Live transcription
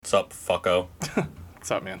What's up, fucko?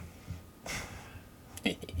 What's up, man?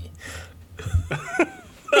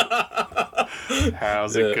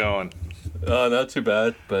 How's it going? Not too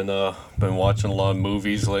bad. Been watching a lot of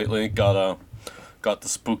movies lately. Got the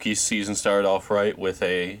spooky season started off right with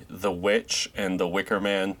The Witch and The Wicker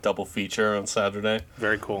Man double feature on Saturday.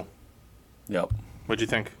 Very cool. Yep. What'd you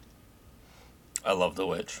think? I love The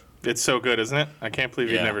Witch. It's so good, isn't it? I can't believe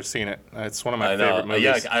you've Yeah. never seen it. It's one of my favorite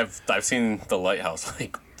movies. Yeah, I've seen The Lighthouse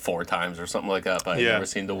like 4 times or something like that, but I've Yeah. never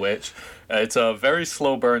seen The Witch. It's a very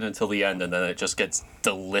slow burn until the end, and then it just gets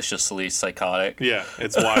deliciously psychotic. Yeah,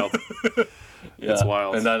 it's wild. Yeah. It's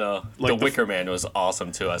wild. And then Like The Wicker Man was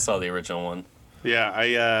awesome too. I saw the original one. Yeah, I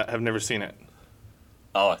have never seen it.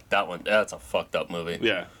 Oh, that one. That's a fucked up movie.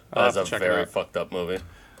 Yeah, I'll That's have a to check it very out. fucked up movie.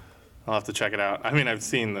 I'll have to check it out. I mean, I've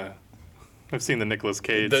seen the Nicolas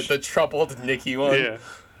Cage. The troubled Nicky one. Yeah.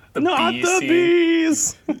 The Not bee the scene.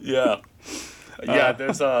 bees. Yeah. Yeah,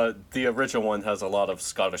 there's the original one has a lot of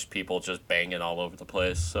Scottish people just banging all over the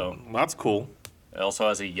place. So That's cool. it also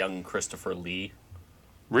has a young Christopher Lee,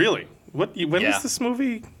 Really? When Yeah. was this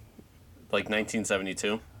movie? like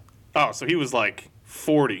 1972. Oh, so he was like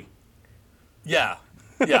 40. Yeah.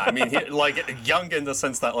 Yeah, I mean, like young in the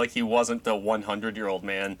sense that like he wasn't the 100-year-old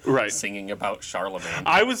man Right. singing about Charlemagne.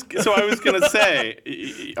 I was gonna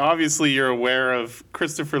say, obviously you're aware of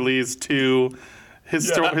Christopher Lee's 2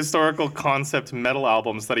 Yeah. historical concept metal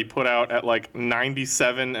albums that he put out at like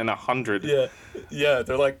 97 and 100. Yeah,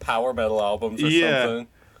 they're like power metal albums or Yeah, something.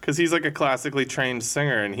 because he's like a classically trained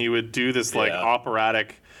singer, and he would do this like Yeah.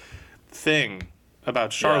 operatic thing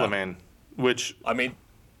about Charlemagne, which I mean,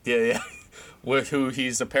 yeah. With who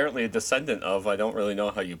he's apparently a descendant of. I don't really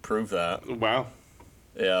know how you prove that. wow.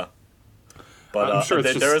 Yeah. But I'm sure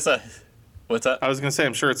it's there is a... What's that? I was gonna say,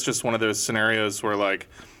 I'm sure it's just one of those scenarios where like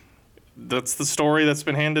that's the story that's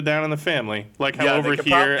been handed down in the family. Like how over they could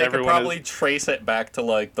here they could everyone probably is, trace it back to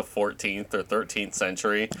like the 14th or 13th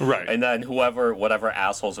century. Right. And then whatever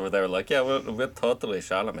assholes were there, like, yeah, we're totally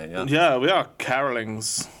Charlemagne, yeah. yeah, we are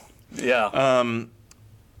carolings. Yeah.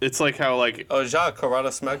 It's like how like Oh, Jacques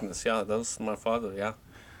Coronis Magnus, yeah, that was my father, yeah.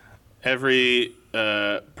 every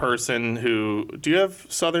person who do you have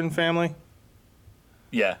Southern family?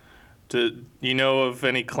 Yeah. Do you know of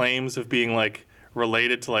any claims of being like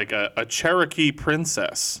related to like a Cherokee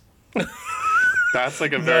princess? That's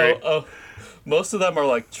like a very Most of them are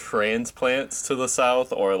like transplants to the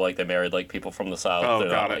South, or like they married like people from the South. Oh, They're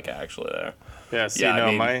got not it. like actually there. yeah. See, Yeah, I no,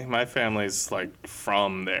 mean- my family's like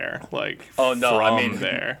from there, like Oh, no, I from mean-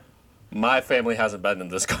 there. My family hasn't been in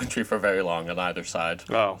this country for very long on either side.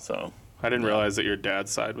 Oh, So I didn't realize that your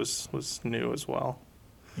dad's side was new as well.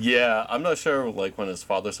 yeah, I'm not sure like when his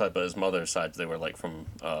father's side, but his mother's side they were like from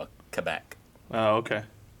Quebec. Oh, okay.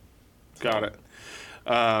 Got it.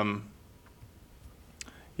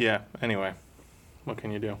 Yeah, anyway. What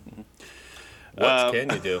can you do? What can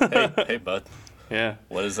you do? Hey, bud. Yeah.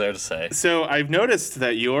 What is there to say? So I've noticed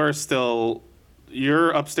that your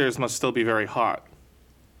upstairs must still be very hot.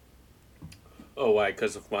 Oh, why?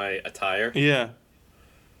 Because of my attire? Yeah.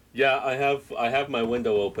 Yeah, I have my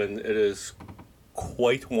window open. It is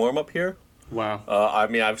quite warm up here. Wow. I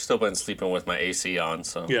mean, I've still been sleeping with my AC on,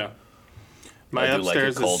 so Yeah. My I do like it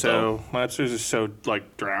upstairs cold, is so my upstairs is so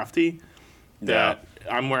like drafty that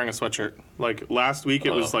I'm wearing a sweatshirt. Like last week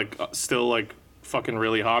it was like still like fucking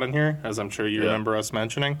really hot in here, as I'm sure you remember us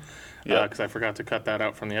mentioning. Yeah. Because I forgot to cut that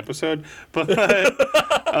out from the episode. But Yeah,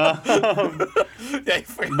 I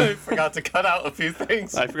forgot to cut out a few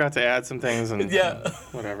things. I forgot to add some things and Yeah.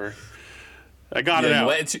 whatever. I got it Yeah,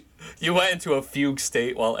 out. you went into a fugue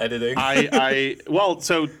state while editing. Well,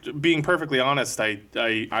 so being perfectly honest,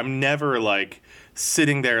 I'm never like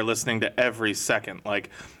sitting there listening to every second. Like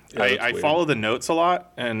Yeah, that's I weird. follow the notes a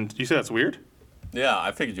lot, and you say that's weird? Yeah,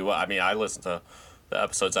 I figured you would. I mean, I listen to the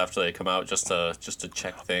episodes after they come out just to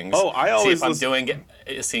check things. Oh, I always see if I'm listen-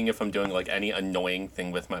 seeing if I'm doing like any annoying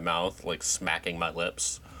thing with my mouth, like smacking my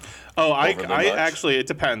lips. Oh, I Overly much? actually, it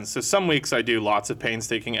depends. So some weeks I do lots of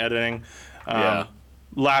painstaking editing. Yeah.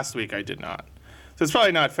 Last week I did not. So it's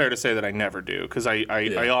probably not fair to say that I never do, because I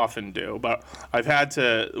often do. But I've had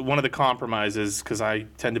to, one of the compromises, because I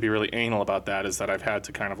tend to be really anal about that, is that I've had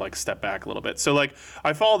to kind of like step back a little bit. So like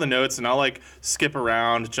I follow the notes and I'll like skip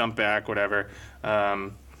around, jump back, whatever.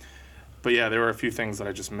 But yeah, there were a few things that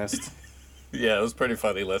I just missed. Yeah, it was pretty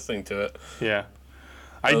funny listening to it. Yeah.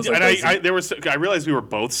 I was like, I realized we were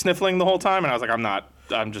both sniffling the whole time, and I was like,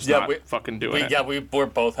 I'm just not fucking doing it. Yeah, we were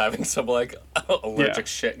both having some like allergic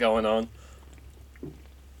shit going on.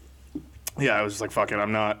 Yeah, I was just like, fuck it,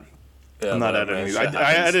 I'm not Yeah, editing these.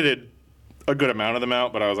 I edited a good amount of them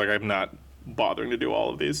out, but I was like, I'm not bothering to do all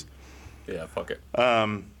of these. Yeah, fuck it.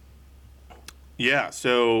 Yeah,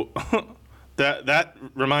 so that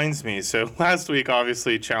reminds me. So last week,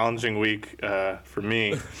 obviously, challenging week for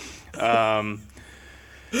me. Yeah,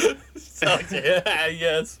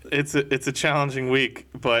 yes. It's a challenging week,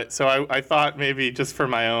 but so I thought maybe just for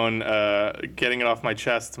my own getting it off my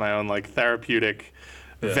chest, my own like therapeutic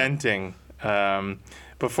venting.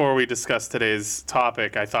 Before we discuss today's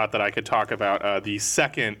topic, I thought that I could talk about the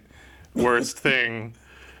second worst thing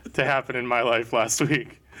to happen in my life last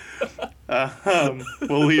week.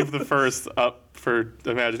 We'll leave the first up for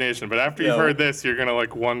imagination, but after you've heard this, you're gonna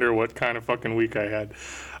like wonder what kind of fucking week I had.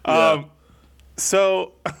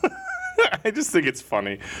 So I just think it's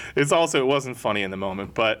funny. It wasn't funny in the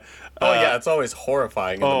moment, but it's always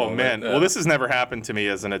horrifying. In the moment. Man, well, this has never happened to me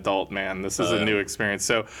as an adult man. This is a new experience.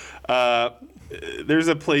 So there's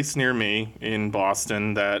a place near me in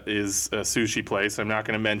Boston that is a sushi place. I'm not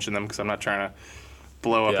going to mention them because I'm not trying to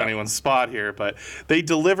blow up anyone's spot here, but they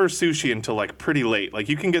deliver sushi until like pretty late. Like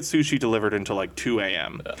you can get sushi delivered until like 2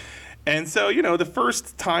 a.m. Yeah. And so, the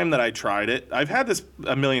first time that I tried it, I've had this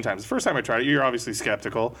a million times. The first time I tried it, you're obviously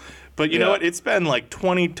skeptical. But you know what? It's been like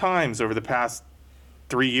 20 times over the past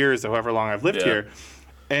 3 years, however long I've lived here.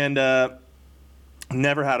 And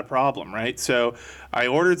never had a problem, right? So I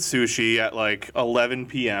ordered sushi at like 11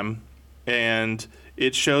 p.m. and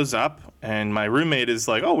it shows up. And my roommate is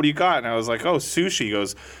like, "Oh, what do you got?" And I was like, "Oh, sushi." He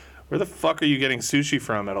goes, "Where the fuck are you getting sushi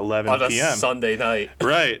from at 11 p.m.?" On a Sunday night.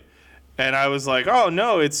 Right. And I was like, "Oh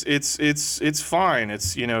no, it's fine.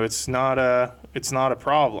 It's not a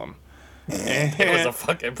problem." And it was a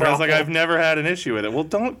fucking problem. I was like, "I've never had an issue with it." Well,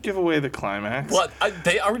 don't give away the climax. What?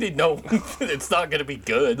 They already know it's not gonna be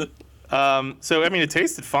good. So I mean, it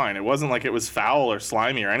tasted fine. It wasn't like it was foul or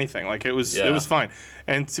slimy or anything. Like it was fine.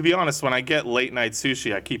 And to be honest, when I get late night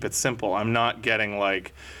sushi, I keep it simple. I'm not getting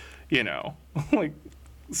like, like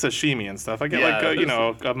sashimi and stuff. I get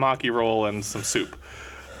a maki roll and some soup.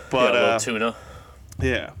 But a little tuna.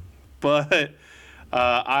 Yeah, but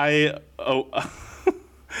I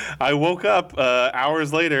woke up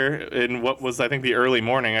hours later in what was I think the early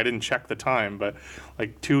morning. I didn't check the time, but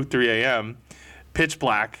like 2-3 a.m. pitch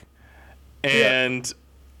black, and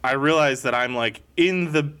I realized that I'm like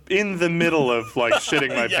in the middle of like shitting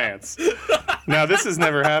my pants. Now this has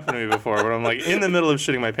never happened to me before, but I'm like in the middle of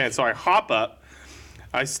shitting my pants. So I hop up.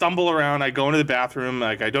 I stumble around, I go into the bathroom,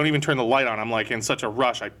 like I don't even turn the light on. I'm like in such a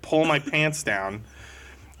rush. I pull my pants down.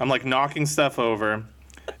 I'm like knocking stuff over,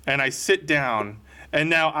 and I sit down. And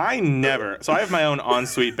now so I have my own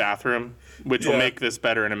ensuite bathroom, which will make this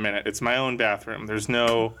better in a minute. It's my own bathroom. There's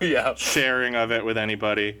no sharing of it with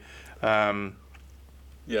anybody.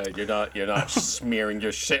 Yeah, you're not smearing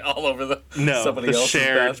your shit all over somebody else's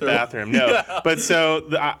shared bathroom. No, but so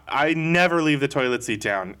I never leave the toilet seat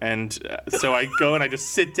down, and so I go and I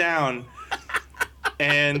just sit down,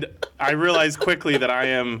 and I realize quickly that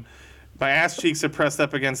my ass cheeks are pressed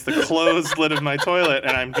up against the closed lid of my toilet,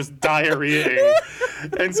 and I'm just diarrheaing,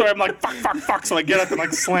 and so I'm like fuck. So I get up and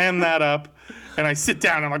like slam that up, and I sit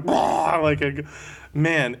down. And I'm like,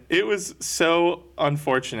 man, it was so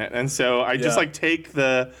unfortunate. And so I just like take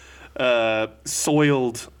the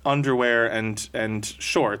soiled underwear and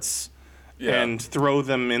shorts and throw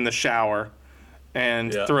them in the shower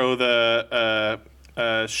and throw the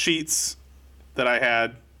sheets that I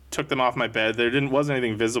had, took them off my bed. There wasn't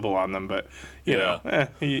anything visible on them, but you know,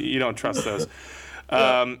 you don't trust those.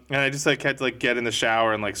 And I just like had to like get in the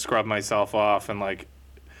shower and like scrub myself off and like.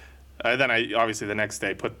 Then I obviously the next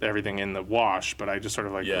day put everything in the wash, but I just sort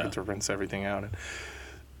of like wanted to rinse everything out and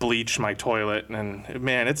bleach my toilet, and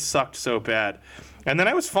man, it sucked so bad. And then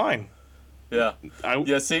I was fine. Yeah.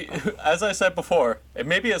 See, as I said before,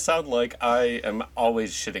 maybe it sounded like I am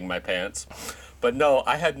always shitting my pants, but no,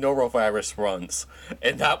 I had norovirus once,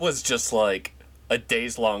 and that was just like a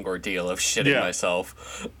days-long ordeal of shitting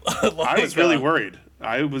myself. I was really worried.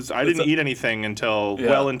 I didn't eat anything until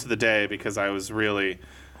well into the day because I was really.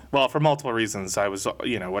 Well, for multiple reasons, I was,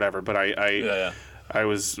 whatever. But I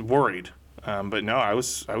was worried. But no, I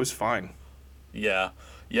was fine. Yeah.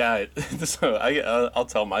 So I'll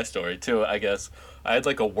tell my story too. I guess I had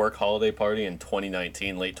like a work holiday party in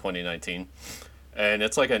 2019, late 2019, and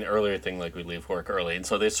it's like an earlier thing. Like we leave work early, and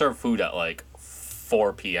so they serve food at like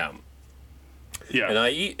 4 p.m. Yeah. And I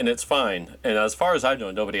eat, and it's fine. And as far as I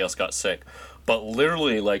know, nobody else got sick. But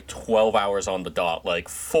literally, like 12 hours on the dot, like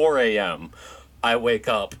 4 a.m. I wake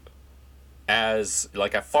up as,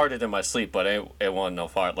 like, I farted in my sleep, but it wasn't no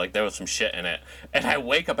fart. Like, there was some shit in it. And I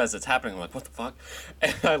wake up as it's happening. I'm like, what the fuck?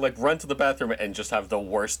 And I, like, run to the bathroom and just have the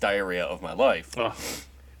worst diarrhea of my life. Ugh.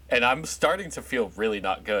 And I'm starting to feel really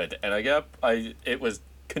not good. And I get up, it was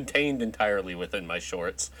contained entirely within my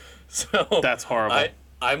shorts. So that's horrible.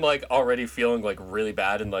 I'm like already feeling like really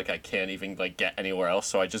bad and like I can't even like get anywhere else,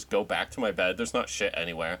 so I just go back to my bed. There's not shit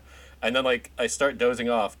anywhere. And then like I start dozing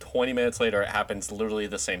off. 20 minutes later it happens literally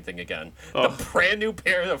the same thing again. Oh. The brand new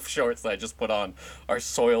pair of shorts that I just put on are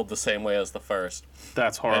soiled the same way as the first.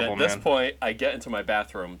 That's horrible, And at man. this point I get into my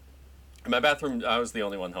bathroom. In my bathroom I was the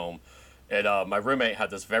only one home. And my roommate had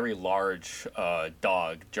this very large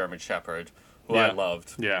dog, German Shepherd, who I Yeah.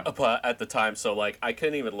 loved. Yeah. But at the time, so like I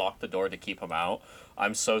couldn't even lock the door to keep him out.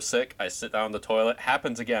 I'm so sick. I sit down in the toilet.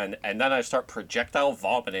 Happens again, and then I start projectile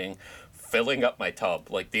vomiting, filling up my tub,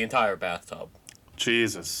 like the entire bathtub.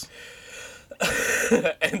 Jesus.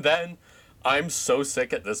 And then I'm so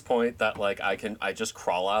sick at this point that like I just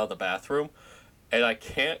crawl out of the bathroom. And I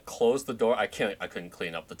can't close the door. I couldn't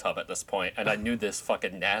clean up the tub at this point, and I knew this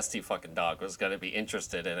fucking nasty fucking dog was gonna be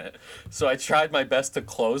interested in it. So I tried my best to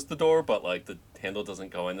close the door, but like the handle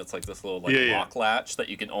doesn't go in. It's like this little like lock latch that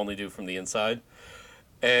you can only do from the inside.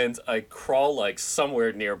 And I crawl like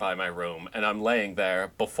somewhere nearby my room, and I'm laying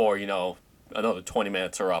there before another 20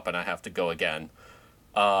 minutes are up, and I have to go again.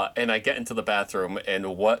 And I get into the bathroom,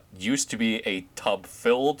 and what used to be a tub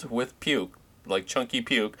filled with puke, like chunky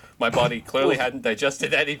puke, my body clearly hadn't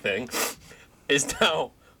digested anything, is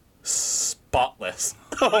now spotless.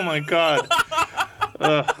 Oh my god.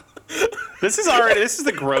 Ugh. This is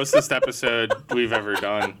the grossest episode we've ever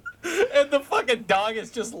done. And the fucking dog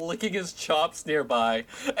is just licking his chops nearby.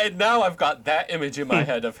 And now I've got that image in my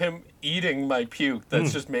head of him eating my puke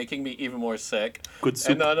that's just making me even more sick. Good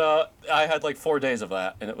soup. And then I had like 4 days of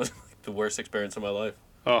that, and it was like the worst experience of my life.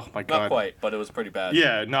 Oh my god. Not quite, but it was pretty bad.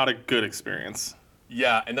 Yeah, not a good experience.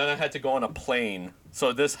 Yeah, and then I had to go on a plane.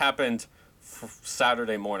 So this happened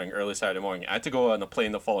Saturday morning, early Saturday morning. I had to go on a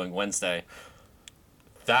plane the following Wednesday.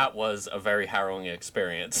 That was a very harrowing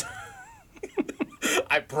experience.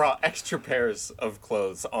 I brought extra pairs of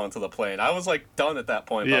clothes onto the plane. I was like done at that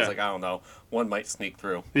point, but I was like, I don't know, one might sneak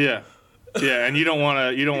through. Yeah, yeah, and you don't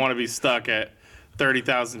want to be stuck at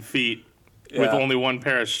 30,000 feet with only one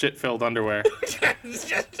pair of shit-filled underwear,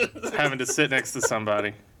 having to sit next to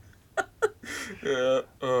somebody. Yeah.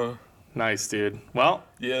 Nice, dude. Well,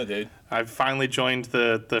 Yeah, dude. I've finally joined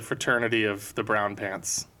the fraternity of the brown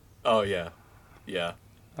pants. Oh yeah, yeah.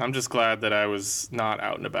 I'm just glad that I was not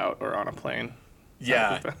out and about or on a plane.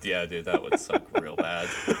 Yeah, dude, that would suck real bad.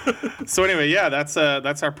 So anyway, yeah, that's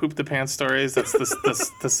our poop the pants stories. That's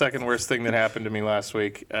the second worst thing that happened to me last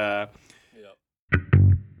week.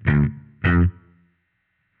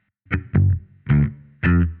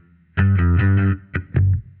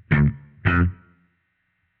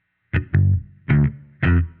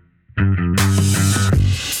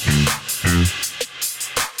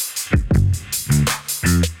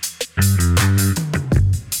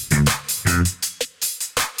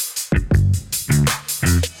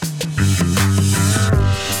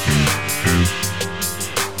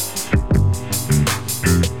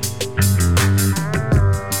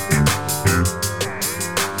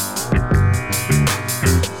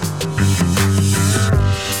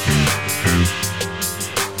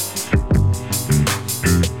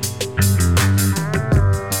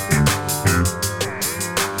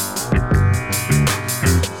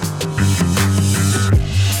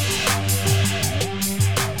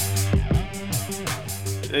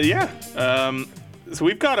 Yep. So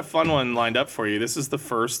we've got a fun one lined up for you. This is the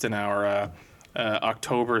first in our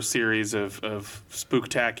October series of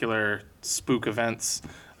spooktacular spook events,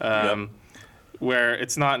 where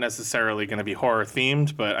it's not necessarily going to be horror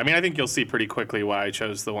themed, but I mean, I think you'll see pretty quickly why I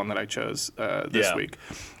chose the one that I chose this week.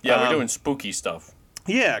 Yeah, we're doing spooky stuff.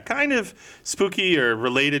 Yeah, kind of spooky or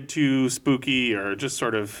related to spooky or just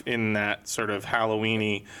sort of in that sort of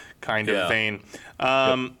Halloween-y kind of vein.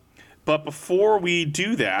 But before we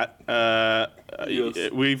do that,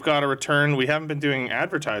 we've got to return. We haven't been doing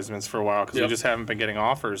advertisements for a while because we just haven't been getting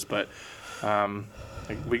offers, but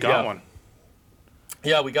we got one.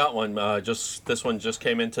 Yeah, we got one. This one just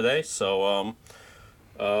came in today, so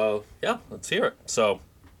let's hear it. So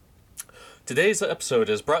today's episode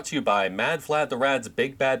is brought to you by Mad Vlad the Rad's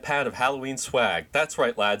Big Bad Pad of Halloween swag. That's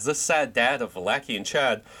right, lads. This sad dad of Valaki and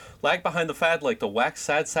Chad lagged behind the fad like the wax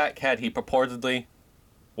sad sack cat he purportedly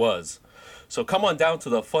was. So come on down to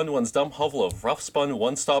the Fun Ones Dumb Hovel of rough spun,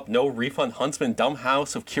 one-stop, no-refund Huntsman dumb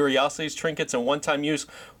house of curiosities, trinkets, and one-time use.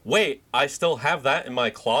 Wait, I still have that in my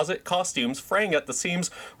closet. Costumes fraying at the seams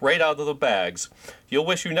right out of the bags. You'll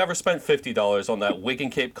wish you never spent $50 on that wig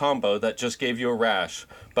and cape combo that just gave you a rash.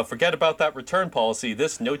 But forget about that return policy.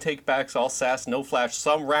 This no-take-backs, all sass, no flash,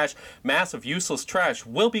 some rash, mass of useless trash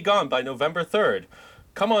will be gone by November 3rd.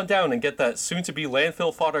 Come on down and get that soon-to-be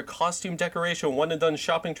landfill fodder costume decoration one-and-done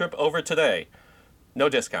shopping trip over today. No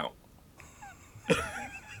discount.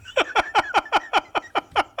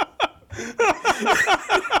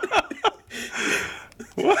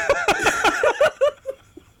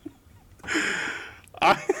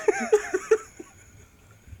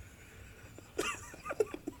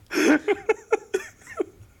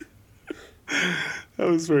 That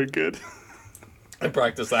was very good. I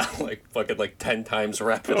practiced that like 10 times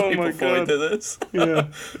rapidly Oh my before I God. did this. Yeah,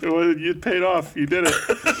 you paid off. You did it.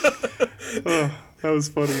 Oh, that was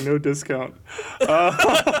funny. No discount.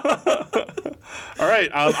 All right.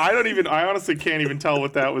 I honestly can't even tell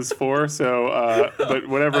what that was for. So, but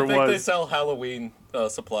whatever I think it they was. sell Halloween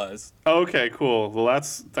supplies. Okay, cool. Well,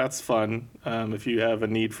 that's fun. If you have a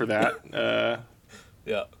need for that,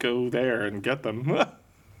 Yeah. go there and get them.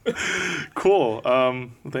 Cool.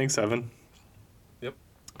 Thanks, Evan. Yep.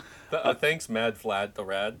 Thanks, Mad Vlad the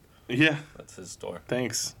Rad. Yeah. That's his store.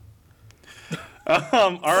 Thanks.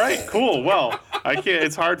 All right, cool. Well, I can't.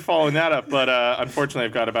 It's hard following that up, but unfortunately,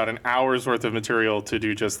 I've got about an hour's worth of material to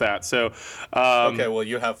do just that. So, Okay, well,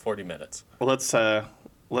 you have 40 minutes. let's start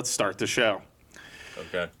the show.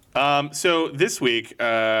 Okay. So this week,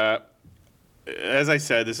 as I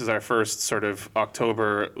said, this is our first sort of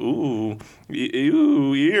October. Ooh,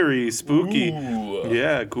 eerie, spooky. Ooh.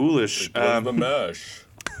 Yeah, ghoulish. The mesh.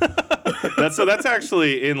 That's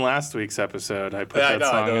actually in last week's episode. I put Yeah, I that know,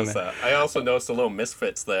 I song in noticed there. that. I also noticed a little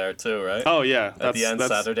Misfits there, too, right? Oh yeah, At the end,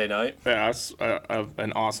 Saturday night. Yeah, that's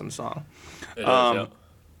an awesome song. It is, yeah.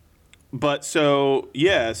 But so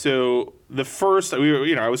the first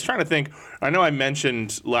I was trying to think. I know I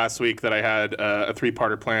mentioned last week that I had a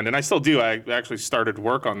 3-parter planned, and I still do. I actually started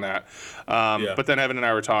work on that. Yeah. But then Evan and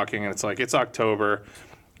I were talking, and it's like it's October.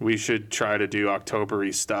 We should try to do October-y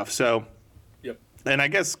stuff. So, Yep. and I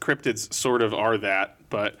guess cryptids sort of are that,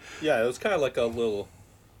 but Yeah, it was kind of like a little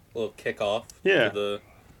kickoff Yeah. to the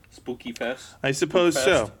Spooky Fest. I suppose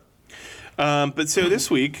Fest. so. But so this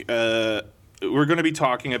week, we're going to be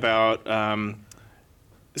talking about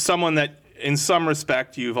someone that, in some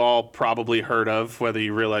respect, you've all probably heard of, whether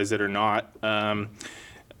you realize it or not. We're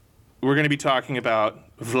going to be talking about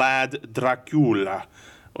Vlad Dracula,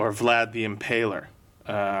 or Vlad the Impaler.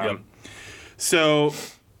 Yep. So,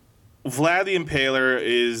 Vlad the Impaler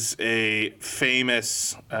is a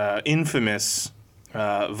famous, infamous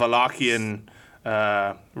Wallachian,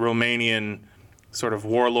 Romanian sort of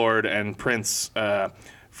warlord and prince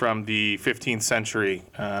from the 15th century,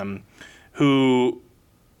 who,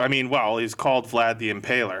 he's called Vlad the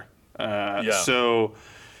Impaler. Yeah. So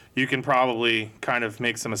you can probably kind of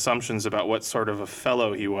make some assumptions about what sort of a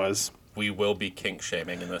fellow he was. We will be kink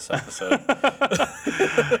shaming in this episode.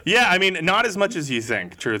 Yeah, not as much as you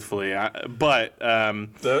think, truthfully. But,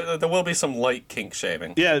 there will be some light kink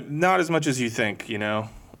shaming. yeah, not as much as you think, Well,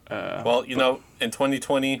 in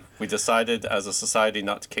 2020, we decided as a society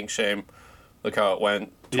not to kink shame. Look how it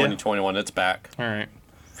went. 2021, It's back. All right.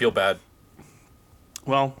 Feel bad.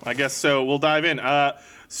 Well, I guess so. We'll dive in. Evan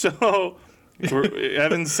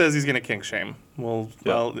says he's going to kink shame. Well,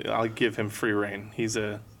 I'll give him free reign. He's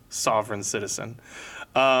a sovereign citizen.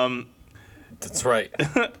 That's right.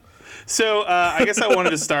 So I guess I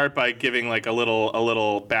wanted to start by giving like a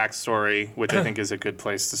little backstory, which I think is a good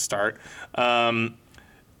place to start.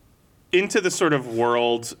 Into the sort of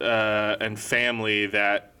world and family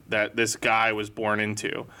that this guy was born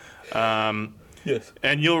into. Yes.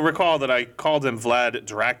 And you'll recall that I called him Vlad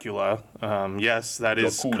Dracula. Yes, that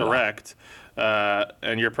is Dracula. correct.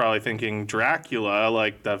 And you're probably thinking Dracula,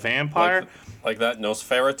 like the vampire? Like that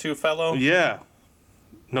Nosferatu fellow? Yeah.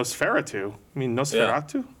 Nosferatu? You mean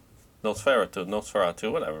Nosferatu?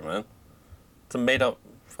 Nosferatu, whatever, man. It's a made-up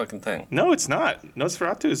fucking thing. No, it's not.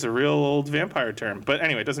 Nosferatu is a real old vampire term. But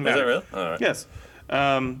anyway, it doesn't Is matter. it really? All right. Yes.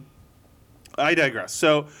 I digress.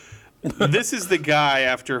 So this is the guy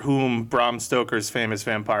after whom Bram Stoker's famous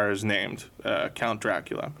vampire is named, Count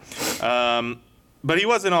Dracula. But he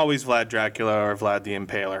wasn't always Vlad Dracula or Vlad the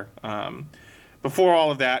Impaler. Before all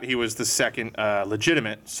of that, he was the second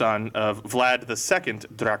legitimate son of Vlad II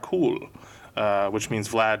Dracul, which means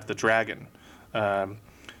Vlad the Dragon.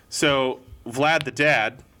 So Vlad the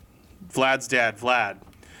dad, Vlad's dad, Vlad,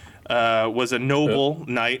 was a noble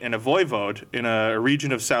knight and a voivode in a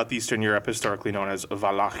region of southeastern Europe historically known as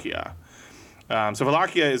Wallachia. So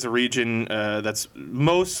Wallachia is a region that's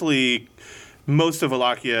most of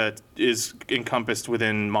Wallachia is encompassed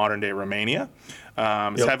within modern-day Romania.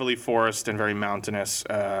 It's heavily forested and very mountainous,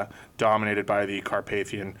 dominated by the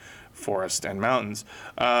Carpathian forest and mountains.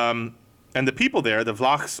 And the people there, the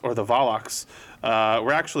Vlachs or the Wallachs,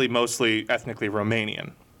 were actually mostly ethnically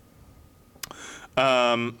Romanian.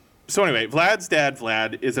 So anyway, Vlad's dad,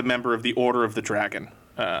 Vlad, is a member of the Order of the Dragon,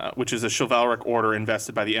 which is a chivalric order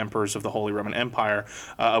invested by the emperors of the Holy Roman Empire,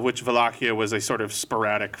 of which Wallachia was a sort of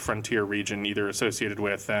sporadic frontier region, either associated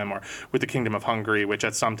with them or with the Kingdom of Hungary, which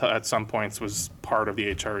at some points was part of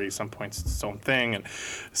the HRE, some points its own thing. And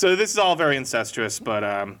so this is all very incestuous, but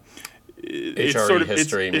it's HRE sort of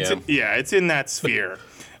history, it's in that sphere.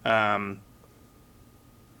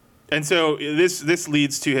 And so this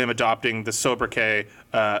leads to him adopting the sobriquet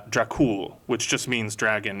Dracul, which just means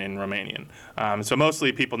dragon in Romanian. So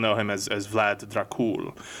mostly people know him as Vlad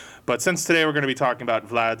Dracul. But since today we're going to be talking about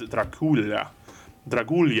Vlad Dracula.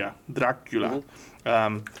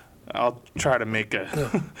 I'll try to make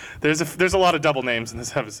a. There's a lot of double names in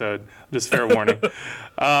this episode. Just fair warning.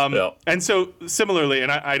 And so similarly,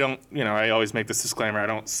 and I don't, I always make this disclaimer. I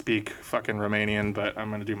don't speak fucking Romanian, but I'm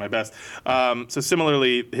going to do my best. So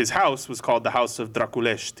similarly, his house was called the House of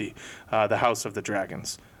Draculești, the House of the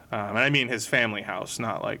Dragons, and I mean his family house,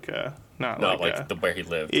 not like where he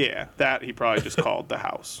lived. Yeah, that he probably just called the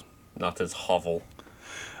house. Not his hovel.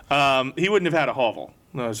 He wouldn't have had a hovel.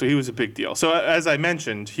 No, so he was a big deal. So as I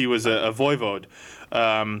mentioned, he was a voivode,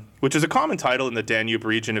 which is a common title in the Danube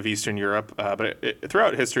region of Eastern Europe, but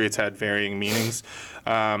throughout history it's had varying meanings.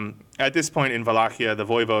 At this point in Wallachia, the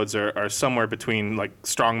voivodes are somewhere between like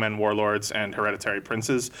strongmen warlords and hereditary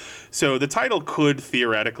princes. So the title could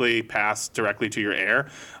theoretically pass directly to your heir.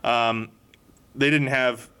 They didn't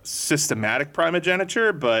have systematic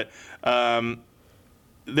primogeniture, but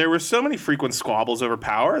there were so many frequent squabbles over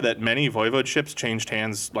power that many voivodeships changed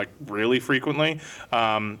hands like really frequently.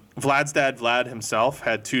 Vlad's dad, Vlad himself,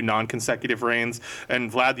 had 2 non-consecutive reigns,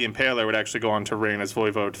 and Vlad the Impaler would actually go on to reign as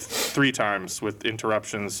voivode 3 times with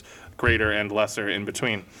interruptions greater and lesser in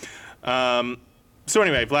between. So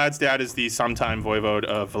anyway, Vlad's dad is the sometime voivode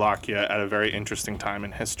of Wallachia at a very interesting time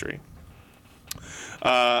in history.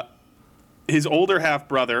 His older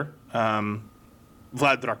half-brother,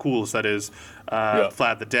 Vlad Dracul, that is,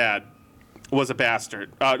 Vlad the dad, was a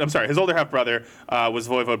bastard. I'm sorry, his older half-brother was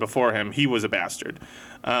voivode before him. He was a bastard.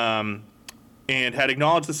 And had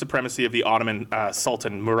acknowledged the supremacy of the Ottoman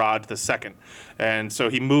Sultan Murad II. And so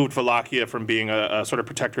he moved Wallachia from being a sort of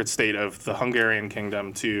protectorate state of the Hungarian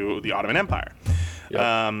kingdom to the Ottoman Empire.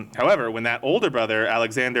 Yep. However, when that older brother,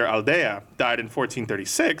 Alexander Aldea, died in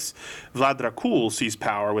 1436, Vlad Dracul seized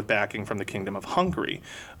power with backing from the Kingdom of Hungary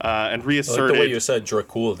and reasserted... I like the way you said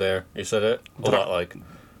Dracul there. You said it a lot like...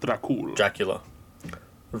 Dracul. Dracula.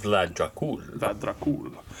 Vlad Dracul. Vlad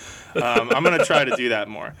Dracul. I'm going to try to do that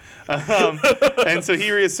more. And so he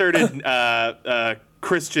reasserted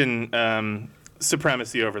Christian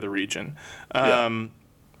supremacy over the region.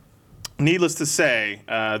 Needless to say,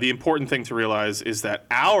 the important thing to realize is that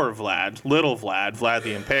our Vlad, little Vlad, Vlad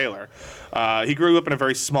the Impaler, he grew up in a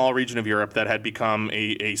very small region of Europe that had become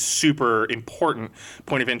a super important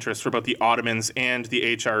point of interest for both the Ottomans and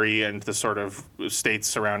the HRE and the sort of states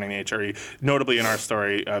surrounding the HRE, notably in our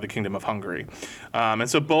story, the Kingdom of Hungary. And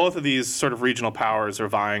so both of these sort of regional powers are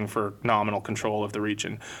vying for nominal control of the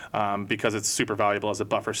region because it's super valuable as a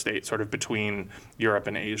buffer state sort of between Europe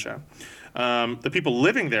and Asia. The people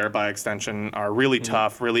living there, by extension, are really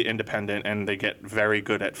tough, really independent, and they get very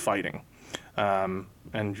good at fighting.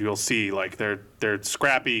 And you'll see, like, they're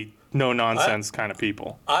scrappy, no-nonsense kind of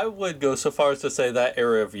people. I would go so far as to say that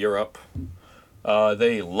area of Europe,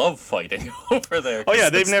 they love fighting over there. Oh, yeah,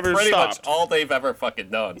 they've never pretty stopped. much all they've ever fucking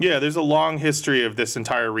done. Yeah, there's a long history of this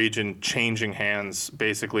entire region changing hands,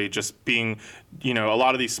 basically just being, a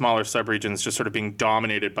lot of these smaller subregions just sort of being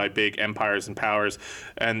dominated by big empires and powers.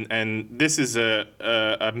 And this is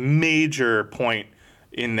a major point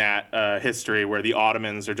in that history where the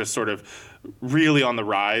Ottomans are just sort of really on the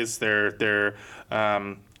rise. They're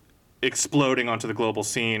exploding onto the global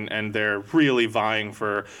scene, and they're really vying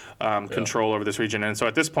for control over this region. And so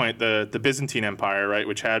at this point, the Byzantine Empire, right,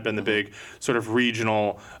 which had been the big sort of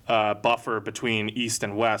regional buffer between East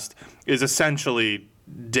and West, is essentially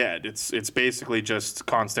dead. It's basically just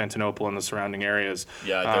Constantinople and the surrounding areas.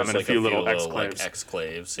 Yeah, there's and like a few little exclaves. exclaves.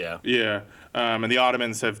 Exclaves, yeah. Yeah. And the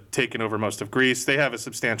Ottomans have taken over most of Greece. They have a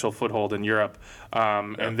substantial foothold in Europe,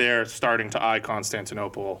 and they're starting to eye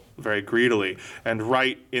Constantinople very greedily. And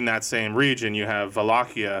right in that same region, you have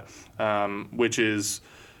Wallachia, which is,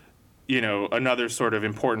 another sort of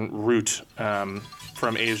important route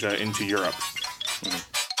from Asia into Europe.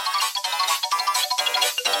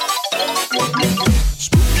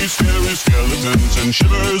 Spooky, scary skeletons and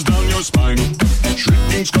shivers down your spine.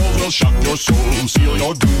 Shrieking skulls will shock your soul, seal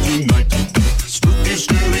your doom tonight. Spooky,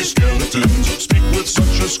 scary skeletons speak with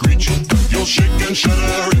such a screech. You'll shake and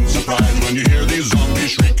shudder in surprise when you hear these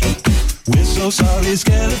zombies shriek. We're so sorry,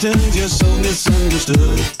 skeletons, you're so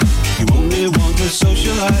misunderstood. You only want to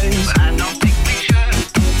socialize, but I don't think we should.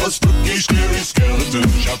 A spooky, scary skeleton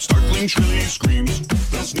shouts startling, shrilly screams.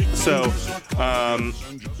 So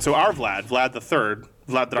our Vlad the Third,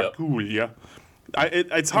 Vlad Draculia.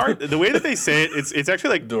 It's hard. The way that they say it, it's actually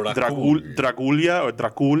like Draculia or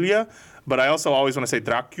Draculia, but I also always want to say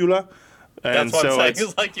Dracula. And That's what I'm so saying.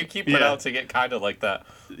 It's like you keep pronouncing it kind of like that.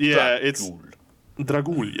 Yeah, it's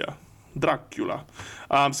Dragulya. Dracula.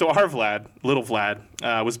 So our Vlad, little Vlad,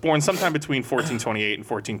 was born sometime between 1428 and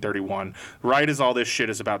 1431, right as all this shit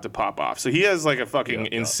is about to pop off. So he has like a fucking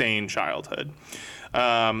insane childhood.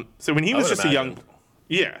 So when he was just a young...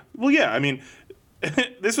 Yeah. Well, yeah, I mean...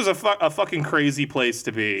 this was a fucking crazy place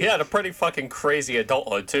to be. He had a pretty fucking crazy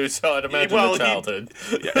adulthood too, so I'd imagine the childhood.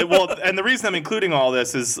 And the reason I'm including all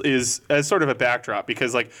this is as sort of a backdrop,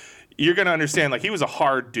 because like you're gonna understand, like he was a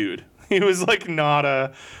hard dude. He was like not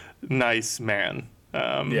a nice man.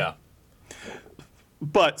 But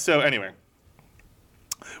so anyway,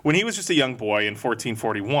 when he was just a young boy in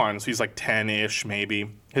 1441, so he's like 10-ish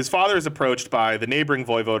maybe, his father is approached by the neighboring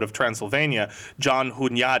voivode of Transylvania, John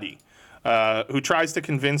Hunyadi, who tries to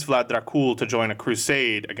convince Vlad Dracul to join a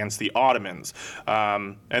crusade against the Ottomans.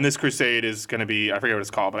 And this crusade is going to be, I forget what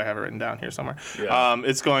it's called, but I have it written down here somewhere. Yeah.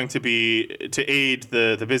 It's going to be to aid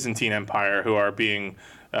the Byzantine Empire, who are being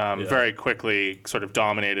very quickly sort of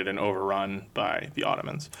dominated and overrun by the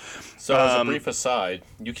Ottomans. So as a brief aside,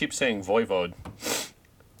 you keep saying voivode.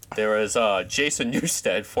 There is Jason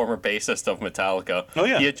Newsted, former bassist of Metallica. Oh,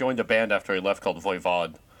 yeah. He had joined a band after he left called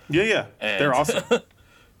Voivod. Yeah. They're awesome.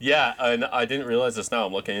 Yeah, and I didn't realize this now.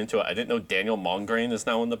 I'm looking into it. I didn't know Daniel Mongrain is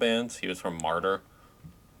now in the band. He was from Martyr.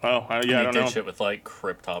 Oh, I don't know. He did shit with, like,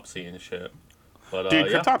 Cryptopsy and shit. But, dude,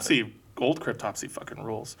 Cryptopsy, old Cryptopsy fucking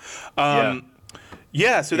rules. So he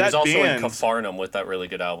that was also band... in Capharnaum with that really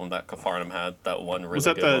good album that Capharnaum had. That one really was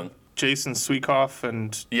that good the one. Jason Suekoff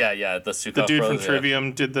and... Yeah, the Suekoff the dude brothers, from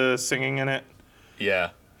Trivium did the singing in it? Yeah.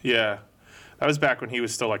 Yeah. That was back when he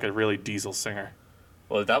was still, like, a really diesel singer.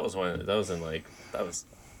 Well, that was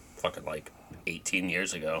fucking like 18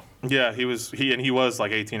 years ago. Yeah, he was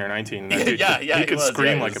like 18 or 19. That dude, he could was,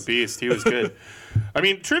 scream like a beast. He was good. I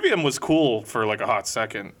mean, Trivium was cool for like a hot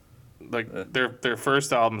second. Like their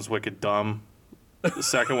first album's wicked dumb. The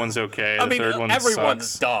second one's okay. The third one everyone's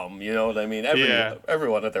sucks. dumb. You know what I mean? Every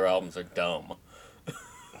one of their albums are dumb.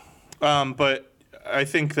 But I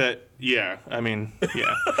think that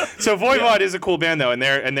So Voivod is a cool band though, and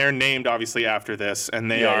they're named obviously after this,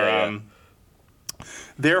 and they are.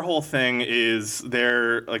 Their whole thing is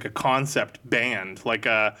they're like a concept band, like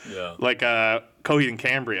a Coheed and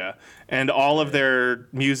Cambria, and all of their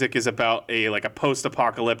music is about a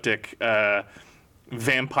post-apocalyptic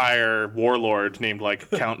vampire warlord named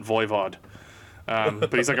like Count Voivod,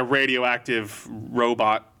 but he's like a radioactive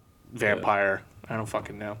robot vampire. I don't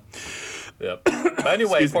fucking know. Yep. But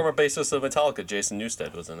anyway, former bassist of Metallica, Jason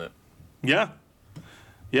Newsted, was in it. Yeah,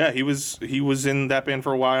 he was in that band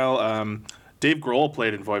for a while. Dave Grohl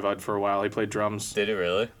played in Voivod for a while. He played drums. Did he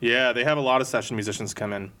really? Yeah, they have a lot of session musicians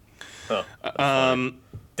come in. Huh.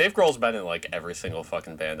 Dave Grohl's been in like every single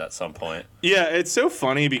fucking band at some point. Yeah, it's so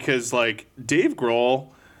funny because like Dave Grohl,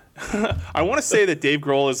 I want to say that Dave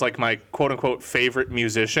Grohl is like my quote unquote favorite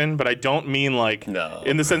musician, but I don't mean like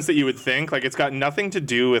in the sense that you would think. Like it's got nothing to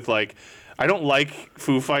do with like, I don't like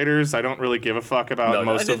Foo Fighters. I don't really give a fuck about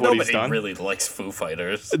most of what he's done. Nobody really likes Foo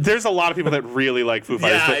Fighters. There's a lot of people that really like Foo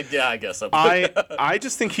Fighters. I guess so. I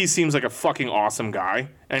just think he seems like a fucking awesome guy,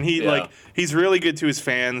 and he's really good to his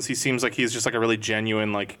fans. He seems like he's just like a really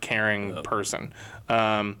genuine, like caring person.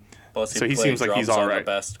 Plus, so he seems like he's all right. The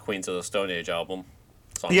best Queens of the Stone Age album.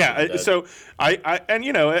 Yeah, so I and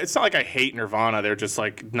you know, it's not like I hate Nirvana. They're just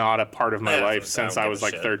like not a part of my life since I was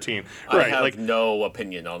like 13. I have no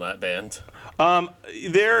opinion on that band.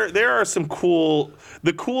 There are some cool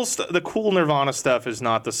cool Nirvana stuff is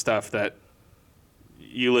not the stuff that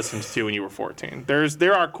you listened to when you were 14.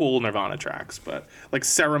 There are cool Nirvana tracks, but like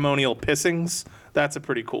Ceremonial Pissings, that's a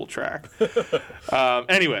pretty cool track.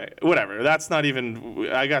 Anyway, whatever. That's not even.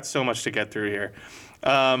 I got so much to get through here.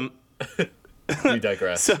 You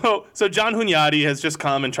digress. So John Hunyadi has just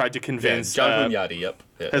come and tried to convince... John Hunyadi, yep.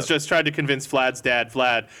 Has just tried to convince Vlad's dad,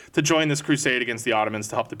 Vlad, to join this crusade against the Ottomans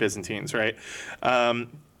to help the Byzantines, right? And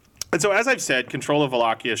so, as I've said, control of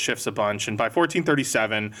Wallachia shifts a bunch, and by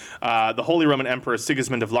 1437, the Holy Roman Emperor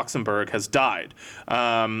Sigismund of Luxembourg has died.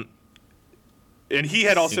 And he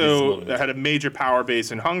had also had a major power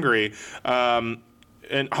base in Hungary,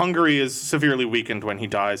 and Hungary is severely weakened when he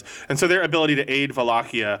dies. And so their ability to aid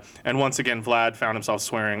Wallachia, and once again, Vlad found himself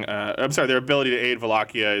swearing, their ability to aid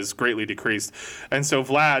Wallachia is greatly decreased. And so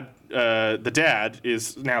Vlad, the dad,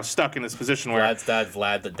 is now stuck in this position where... Vlad's dad,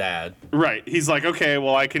 Vlad the dad. Right. He's like, okay,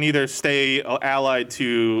 well, I can either stay allied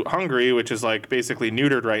to Hungary, which is like basically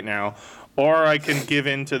neutered right now, or I can give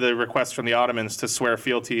in to the request from the Ottomans to swear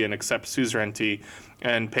fealty and accept suzerainty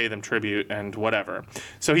and pay them tribute and whatever.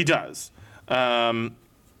 So he does.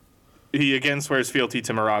 He again swears fealty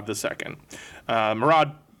to Murad II.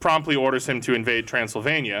 Murad promptly orders him to invade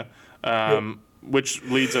Transylvania, which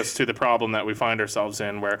leads us to the problem that we find ourselves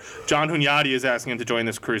in, where John Hunyadi is asking him to join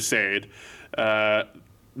this crusade.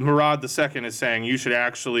 Murad II is saying, you should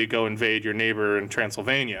actually go invade your neighbor in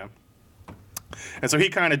Transylvania. And so he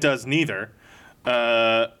kind of does neither.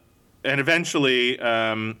 And eventually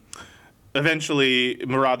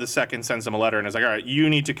Murad II sends him a letter and is like, all right, you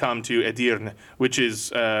need to come to Edirne, which is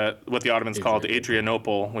what the Ottomans called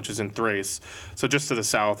Adrianople, which is in Thrace. So just to the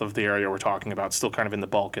south of the area we're talking about, still kind of in the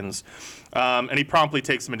Balkans. And he promptly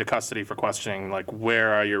takes him into custody for questioning, like,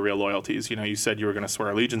 where are your real loyalties? You know, you said you were going to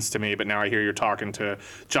swear allegiance to me, but now I hear you're talking to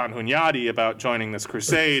John Hunyadi about joining this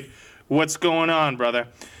crusade. What's going on, brother?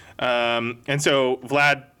 And so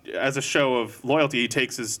Vlad, as a show of loyalty, he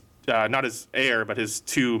takes his not his heir, but his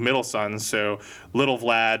two middle sons, so little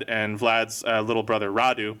Vlad and Vlad's little brother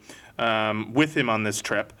Radu, with him on this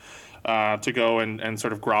trip to go and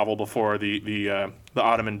sort of grovel before the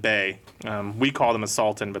Ottoman Bey. We call them a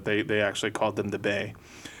sultan, but they actually called them the Bey.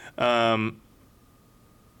 So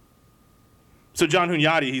John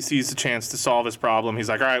Hunyadi, he sees the chance to solve his problem. He's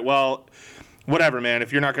like, all right, well, whatever, man.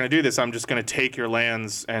 If you're not going to do this, I'm just going to take your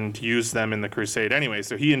lands and use them in the crusade anyway.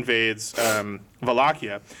 So he invades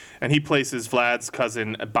Wallachia, and he places Vlad's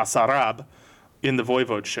cousin Basarab in the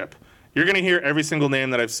voivodeship. You're going to hear every single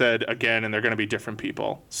name that I've said again, and they're going to be different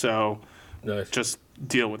people. So just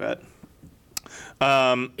deal with it.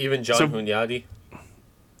 Even John Hunyadi?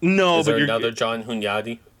 No, Is but there another John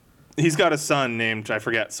Hunyadi? He's got a son named, I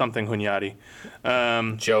forget, something Hunyadi.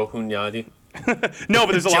 Joe Hunyadi? No,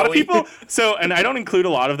 but there's a lot of people. So, and I don't include a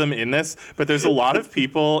lot of them in this, but there's a lot of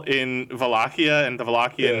people in Wallachia and the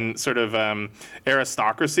Wallachian sort of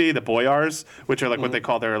aristocracy, the boyars, which are like what they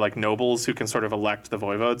call their like nobles who can sort of elect the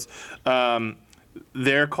voivodes.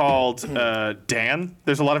 They're called Dan.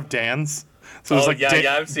 There's a lot of Dans. So there's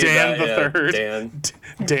I've seen Dan that. the Third,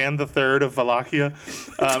 Dan the Third of Wallachia.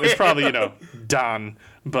 It's probably Dan,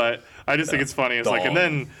 but I just think it's funny. It's like, and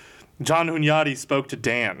then John Hunyadi spoke to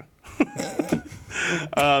Dan.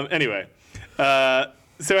 Anyway,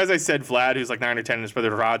 so as I said, Vlad, who's like 9 or 10, and his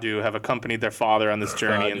brother Radu have accompanied their father on this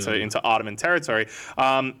journey into Ottoman territory,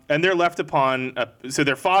 and they're left upon. So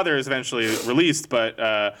their father is eventually released,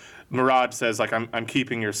 but Murad says, like, I'm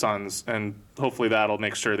keeping your sons, and hopefully that'll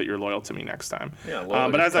make sure that you're loyal to me next time. Yeah,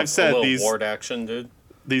 but as I've said, these ward action, dude.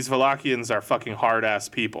 These Wallachians are fucking hard ass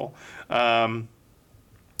people.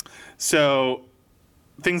 So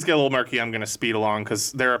things get a little murky. I'm going to speed along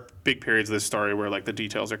because there are big periods of this story where like the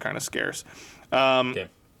details are kind of scarce. So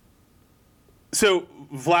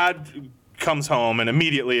Vlad comes home and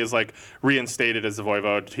immediately is like reinstated as the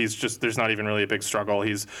voivode. He's just, there's not even really a big struggle.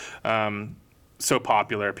 He's so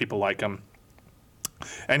popular, people like him.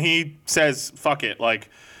 And he says, fuck it,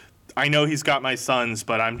 like, I know he's got my sons,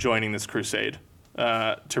 but I'm joining this crusade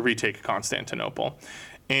to retake Constantinople.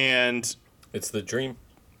 And it's the dream.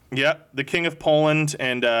 Yeah, the King of Poland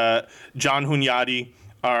and John Hunyadi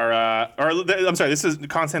I'm sorry, this is,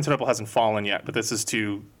 Constantinople hasn't fallen yet, but this is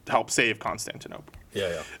to help save Constantinople.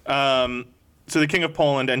 Yeah. So the King of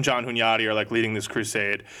Poland and John Hunyadi are like leading this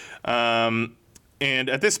crusade. And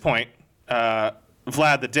at this point,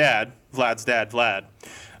 Vlad's dad, Vlad,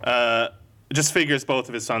 just figures both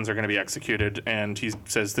of his sons are going to be executed, and he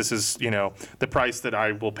says, this is, the price that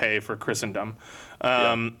I will pay for Christendom.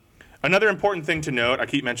 Another important thing to note, I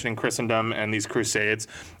keep mentioning Christendom and these crusades,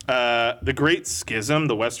 the Great Schism,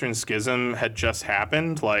 the Western Schism, had just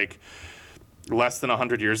happened, like, less than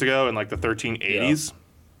 100 years ago in, like, the 1380s.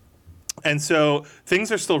 Yeah. And so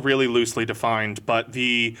things are still really loosely defined, but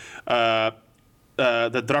the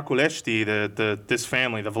Draculesti, this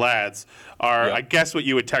family, the Vlads, are, I guess, what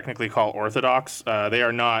you would technically call Orthodox. They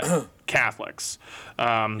are not Catholics.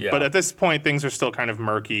 But at this point, things are still kind of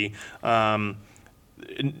murky.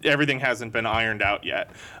 Everything hasn't been ironed out yet.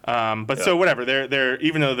 So whatever, they're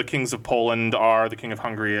even though the kings of Poland are, the king of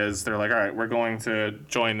Hungary is, they're like, all right, we're going to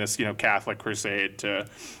join this, Catholic crusade to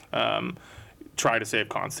try to save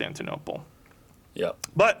Constantinople. Yeah.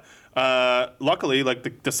 But luckily,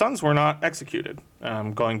 like the sons were not executed.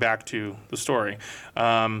 Going back to the story,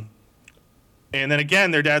 and then again,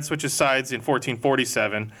 their dad switches sides in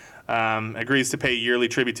 1447. Agrees to pay yearly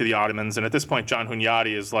tribute to the Ottomans, and at this point, John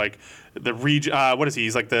Hunyadi is like the what is he?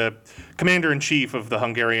 He's like the commander-in-chief of the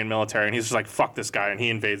Hungarian military, and he's just like, fuck this guy, and he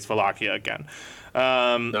invades Wallachia again.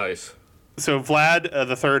 Nice. So Vlad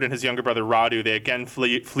III and his younger brother Radu, they again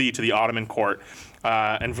flee to the Ottoman court,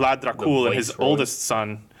 and Vlad Dracul and his oldest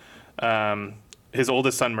son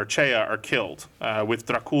Mircea are killed, with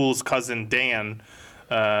Dracul's cousin Dan,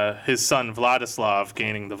 his son Vladislav,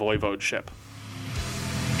 gaining the voivodeship.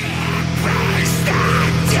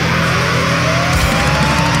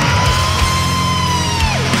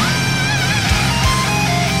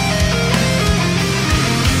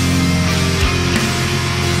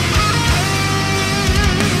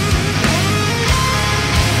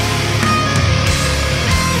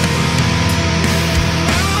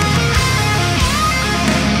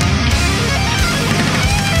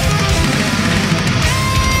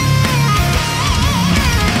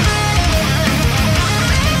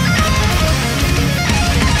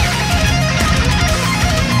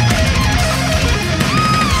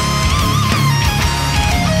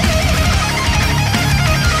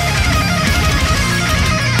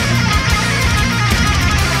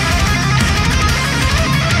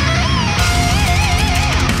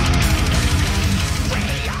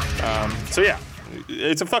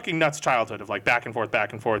 it's a fucking nuts childhood of like back and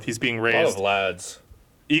forth. He's being A lot raised of lads.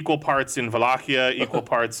 equal parts in Wallachia, equal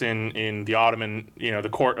parts in the Ottoman, the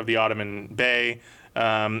court of the Ottoman Bey.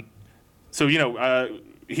 So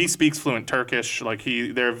he speaks fluent Turkish. Like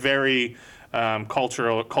they're very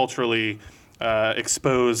culturally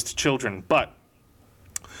exposed children. But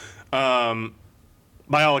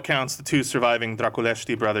by all accounts, the two surviving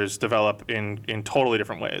Draculesti brothers develop in totally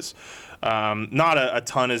different ways. Not a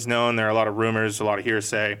ton is known. There are a lot of rumors, a lot of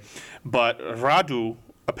hearsay. But Radu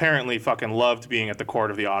apparently fucking loved being at the court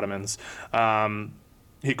of the Ottomans.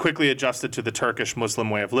 He quickly adjusted to the Turkish Muslim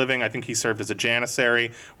way of living. I think he served as a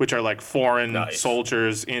janissary, which are like foreign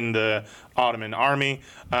soldiers in the Ottoman army.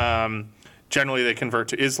 Generally, they convert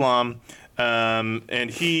to Islam. And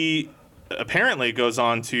he apparently goes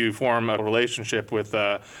on to form a relationship with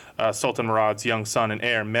Sultan Murad's young son and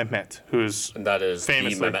heir, Mehmet, who's And that is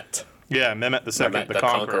famously Mehmet. Yeah, Mehmet II, Mehmet the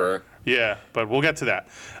Conqueror. Yeah, but we'll get to that.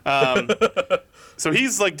 So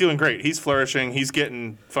he's like doing great. He's flourishing. He's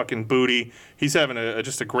getting fucking booty. He's having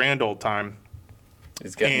just a grand old time.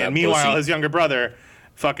 He's getting that And meanwhile, pussy. his younger brother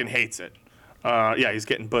fucking hates it. He's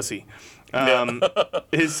getting bussy.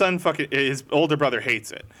 His older brother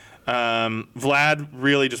hates it. Vlad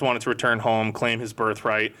really just wanted to return home, claim his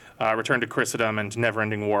birthright, return to Christendom and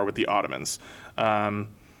never-ending war with the Ottomans.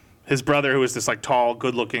 His brother, who is this like tall,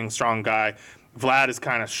 good-looking, strong guy, Vlad is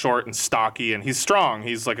kind of short and stocky, and he's strong.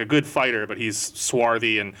 He's like a good fighter, but he's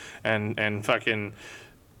swarthy and fucking.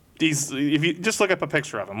 If you just look up a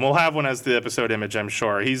picture of him, we'll have one as the episode image, I'm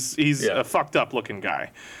sure. He's a fucked up looking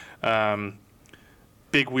guy.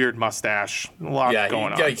 Big weird mustache, a lot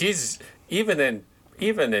going on. Yeah, he's even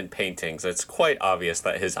in paintings, it's quite obvious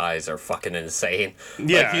that his eyes are fucking insane.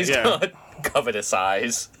 Yeah, like, he's got covetous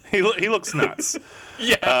eyes. He looks nuts.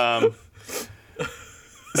 Yeah.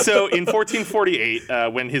 So in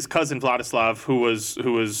 1448, when his cousin Vladislav, who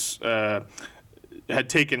had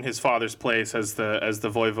taken his father's place as the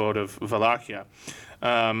voivode of Wallachia,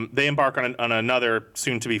 they embark on another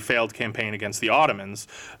soon-to-be failed campaign against the Ottomans.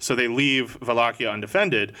 So they leave Wallachia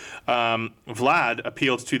undefended. Vlad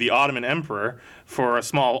appealed to the Ottoman emperor for a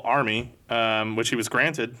small army, which he was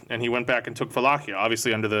granted, and he went back and took Wallachia,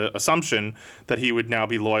 obviously under the assumption that he would now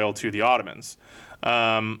be loyal to the Ottomans.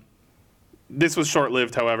 This was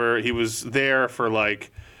short-lived, however. He was there for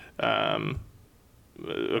like a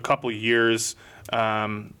couple years.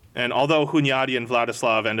 And although Hunyadi and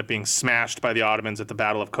Vladislav end up being smashed by the Ottomans at the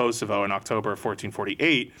Battle of Kosovo in October of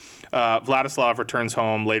 1448, Vladislav returns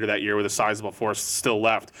home later that year with a sizable force still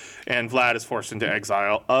left, and Vlad is forced into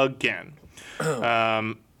exile again.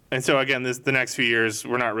 And so again, the next few years,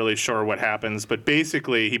 we're not really sure what happens, but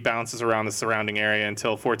basically he bounces around the surrounding area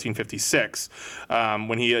until 1456,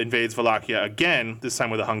 when he invades Wallachia again, this time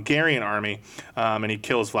with a Hungarian army, and he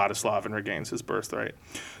kills Vladislav and regains his birthright.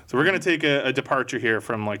 So we're going to take a departure here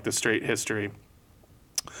from like the straight history,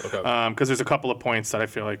 because there's a couple of points that I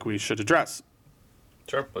feel like we should address.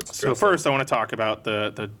 Sure. Let's So first, I want to talk about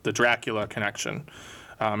the Dracula connection,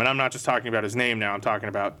 and I'm not just talking about his name now. I'm talking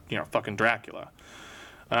about fucking Dracula.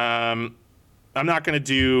 I'm not going to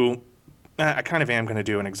do. I kind of am going to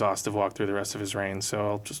do an exhaustive walk through the rest of his reign,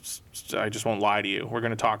 so I just won't lie to you. We're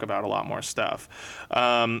going to talk about a lot more stuff.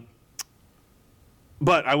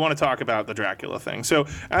 But I want to talk about the Dracula thing. So,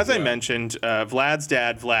 as I mentioned, Vlad's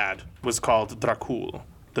dad, Vlad, was called Dracul,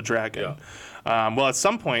 the dragon. Yeah. Well, at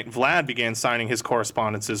some point, Vlad began signing his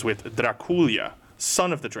correspondences with Draculia,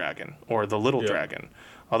 son of the dragon, or the little dragon.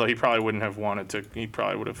 Although he probably wouldn't have wanted to. He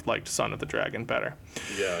probably would have liked son of the dragon better.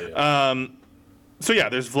 Yeah. So yeah,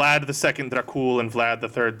 there's Vlad the Second Dracul and Vlad the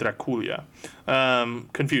Third Draculia.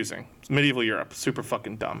 Confusing. It's medieval Europe. Super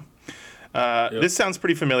fucking dumb. This sounds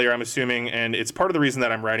pretty familiar, I'm assuming, and it's part of the reason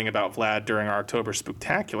that I'm writing about Vlad during our October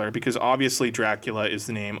Spooktacular, because obviously Dracula is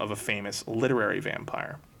the name of a famous literary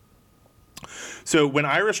vampire. So when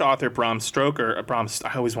Irish author Bram Stoker,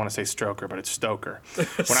 I always want to say Stroker, but it's Stoker.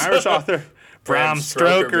 When Irish author Bram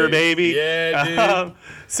Stoker, baby. Yeah, dude.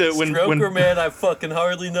 So when man, I fucking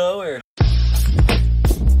hardly know her.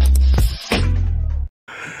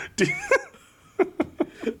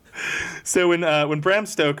 So when Bram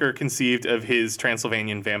Stoker conceived of his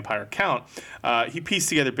Transylvanian vampire count, he pieced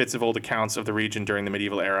together bits of old accounts of the region during the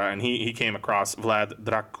medieval era, and he came across Vlad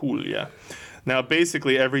Draculia. Now,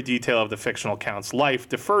 basically, every detail of the fictional count's life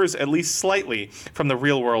differs at least slightly from the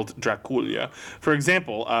real-world Draculia. For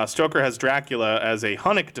example, Stoker has Dracula as a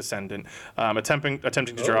Hunnic descendant, attempting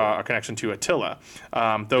to draw a connection to Attila,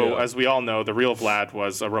 though, as we all know, the real Vlad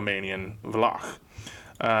was a Romanian Vlach.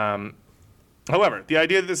 However, the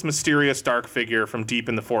idea that this mysterious dark figure from deep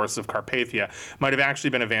in the forests of Carpathia might have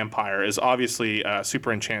actually been a vampire is obviously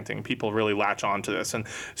super enchanting. People really latch on to this. And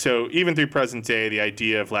so even through present day, the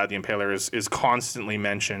idea of Vlad the Impaler is constantly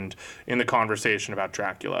mentioned in the conversation about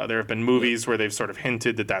Dracula. There have been movies where they've sort of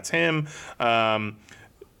hinted that that's him.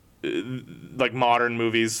 Like modern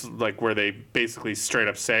movies, like where they basically straight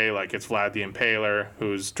up say like it's Vlad the Impaler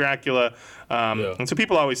who's Dracula. And so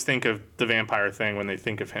people always think of the vampire thing when they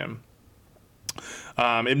think of him.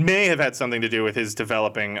 It may have had something to do with his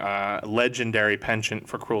developing legendary penchant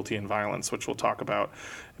for cruelty and violence, which we'll talk about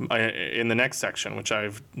in the next section, which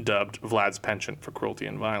I've dubbed Vlad's penchant for cruelty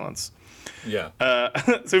and violence. Yeah.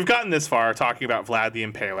 So we've gotten this far talking about Vlad the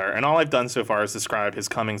Impaler, and all I've done so far is describe his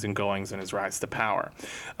comings and goings and his rise to power.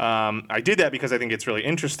 I did that because I think it's really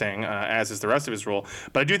interesting, as is the rest of his rule,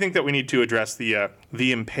 but I do think that we need to address the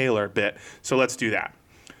Impaler bit, so let's do that.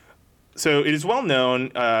 So it is well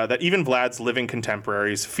known that even Vlad's living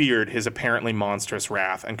contemporaries feared his apparently monstrous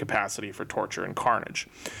wrath and capacity for torture and carnage.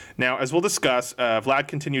 Now, as we'll discuss, Vlad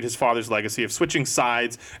continued his father's legacy of switching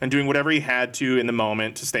sides and doing whatever he had to in the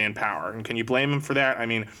moment to stay in power. And can you blame him for that? I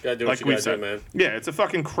mean, gotta do what you gotta do, man. Yeah, it's a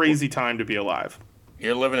fucking crazy time to be alive.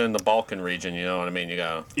 You're living in the Balkan region, you know what I mean? You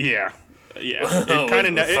gotta... Yeah. What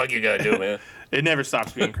the fuck you gotta do, man? It never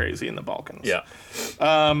stops being crazy in the Balkans. Yeah.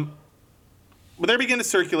 But there began to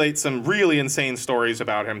circulate some really insane stories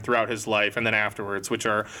about him throughout his life and then afterwards, which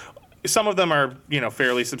are, some of them are,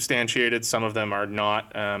 fairly substantiated, some of them are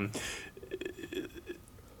not,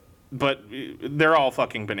 but they're all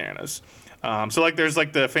fucking bananas. So there's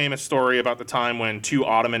the famous story about the time when 2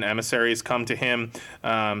 Ottoman emissaries come to him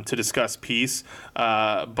to discuss peace,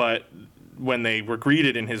 but when they were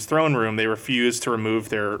greeted in his throne room, they refused to remove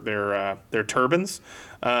their turbans.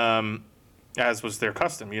 As was their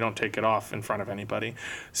custom. You don't take it off in front of anybody.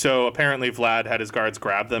 So apparently Vlad had his guards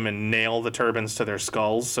grab them and nail the turbans to their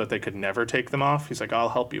skulls so that they could never take them off. He's like, I'll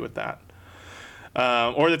help you with that.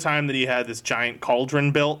 Or the time that he had this giant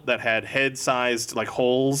cauldron built that had head-sized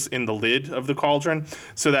holes in the lid of the cauldron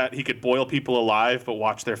so that he could boil people alive but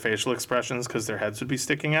watch their facial expressions because their heads would be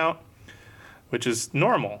sticking out, which is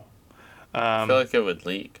normal. I feel like it would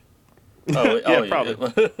leak. Yeah,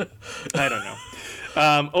 probably. I don't know.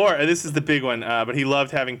 Or this is the big one, but he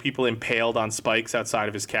loved having people impaled on spikes outside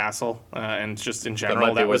of his castle, and just in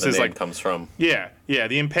general, that was where the name comes from. Yeah,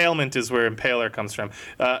 the impalement is where impaler comes from.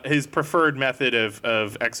 His preferred method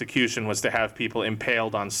of execution was to have people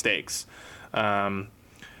impaled on stakes. So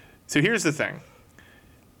here's the thing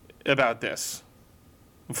about this.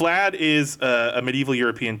 Vlad is a medieval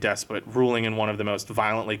European despot ruling in one of the most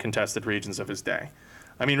violently contested regions of his day.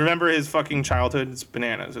 I mean, remember his fucking childhood? It's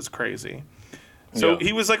bananas. It's crazy. So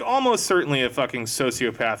he was almost certainly a fucking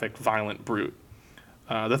sociopathic, violent brute.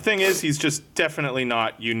 The thing is, he's just definitely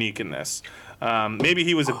not unique in this. Maybe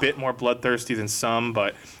he was a bit more bloodthirsty than some,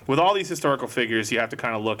 but with all these historical figures, you have to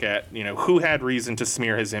kind of look at, who had reason to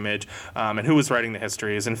smear his image, and who was writing the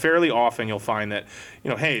histories. And fairly often you'll find that,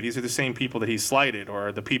 hey, these are the same people that he slighted,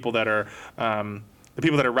 or the people that are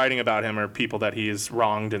writing about him are people that he has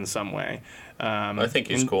wronged in some way. I think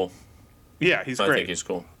he's cool. Yeah, he's great. I think he's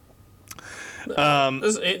cool.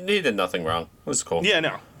 He did nothing wrong. It was cool. Yeah,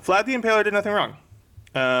 no. Vlad the Impaler did nothing wrong.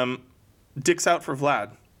 Dicks out for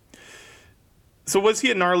Vlad. So was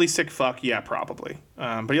he a gnarly sick fuck? Yeah, probably.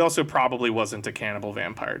 But he also probably wasn't a cannibal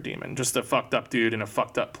vampire demon. Just a fucked up dude in a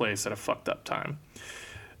fucked up place at a fucked up time.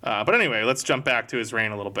 But anyway, let's jump back to his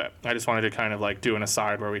reign a little bit. I just wanted to kind of do an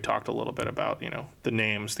aside where we talked a little bit about, the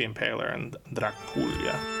names, the Impaler and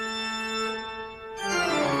Dracula.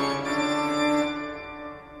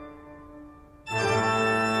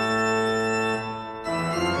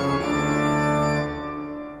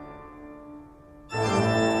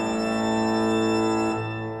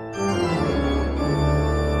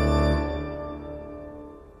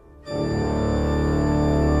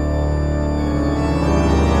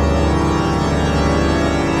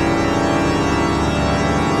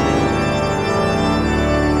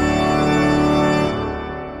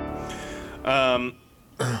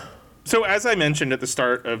 So as I mentioned at the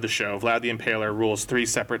start of the show, Vlad the Impaler rules 3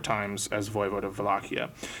 separate times as Voivode of Wallachia.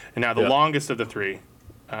 And now the longest of the 3,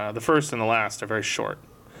 the first and the last, are very short.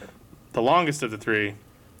 The longest of the 3,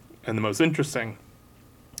 and the most interesting,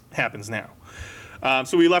 happens now.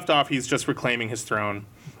 So we left off, he's just reclaiming his throne.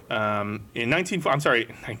 In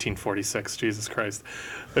 1946, Jesus Christ.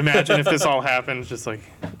 Imagine if this all happened just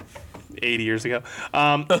 80 years ago.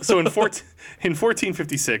 So in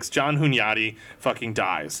 1456, John Hunyadi fucking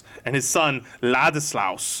dies, and his son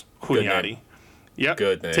Ladislaus Hunyadi,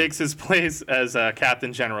 takes his place as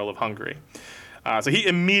Captain General of Hungary. So he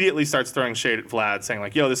immediately starts throwing shade at Vlad, saying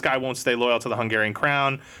like, yo, this guy won't stay loyal to the Hungarian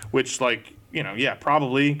crown, which like, yeah,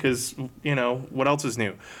 probably, because, what else is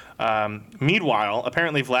new? Meanwhile,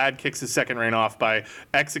 apparently Vlad kicks his second reign off by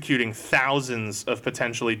executing thousands of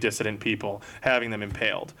potentially dissident people, having them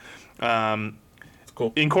impaled.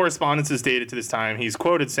 Cool. In correspondences dated to this time, he's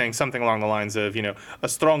quoted saying something along the lines of, a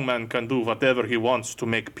strong man can do whatever he wants to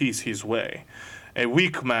make peace his way. A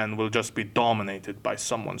weak man will just be dominated by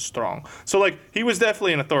someone strong. So, like, he was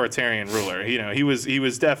definitely an authoritarian ruler. He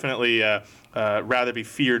was definitely rather be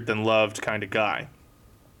feared than loved kind of guy.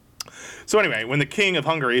 So anyway, when the king of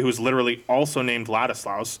Hungary, who's literally also named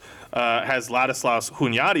Ladislaus, has Ladislaus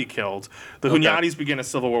Hunyadi killed, the Hunyadis begin a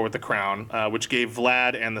civil war with the crown, which gave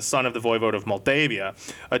Vlad and the son of the voivode of Moldavia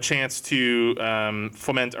a chance to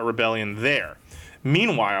foment a rebellion there.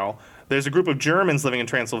 Meanwhile, there's a group of Germans living in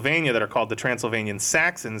Transylvania that are called the Transylvanian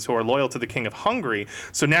Saxons, who are loyal to the king of Hungary.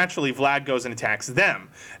 So naturally, Vlad goes and attacks them.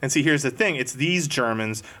 And see, here's the thing. It's these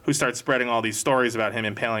Germans who start spreading all these stories about him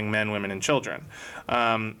impaling men, women, and children.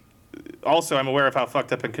 Also, I'm aware of how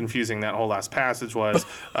fucked up and confusing that whole last passage was.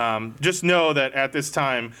 Just know that at this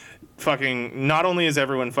time, fucking, not only is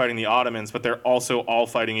everyone fighting the Ottomans, but they're also all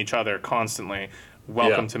fighting each other constantly.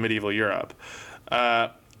 Welcome to medieval Europe.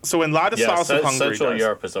 So when Ladislaus of Hungary Central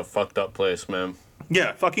Europe is a fucked up place, man.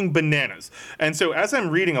 Yeah, fucking bananas. And so as I'm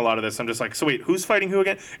reading a lot of this, I'm just like, so wait, who's fighting who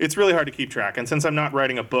again? It's really hard to keep track. And since I'm not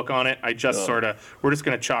writing a book on it, I just we're just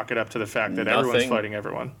going to chalk it up to the fact that everyone's fighting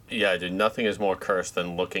everyone. Yeah, dude, nothing is more cursed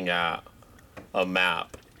than looking at a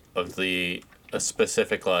map of a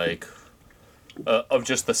specific, of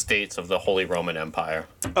just the states of the Holy Roman Empire.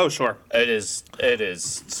 Oh, sure. It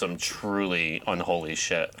is some truly unholy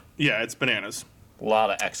shit. Yeah, it's bananas. A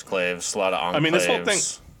lot of exclaves, a lot of enclaves. I mean, this whole thing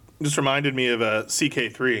just reminded me of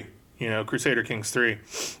CK3, Crusader Kings 3.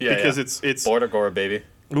 Yeah, because it's Border Gore, baby.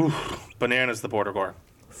 Ooh, bananas, the Border Gore.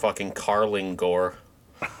 Fucking Carling Gore.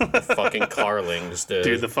 Fucking Carlings, dude.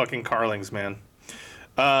 Dude, the fucking Carlings, man.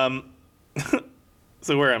 So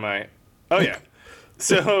where am I? Oh, yeah.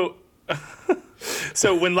 So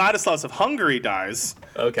when Ladislaus of Hungary dies,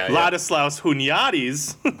 Ladislaus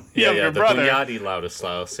Hunyadi's younger brother... Yeah, the Hunyadi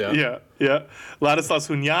Ladislaus, Yeah. Ladislaus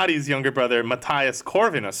Hunyadi's younger brother, Matthias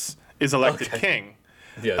Corvinus, is elected king.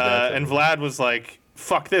 Yeah, and Vlad was like,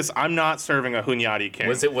 fuck this, I'm not serving a Hunyadi king.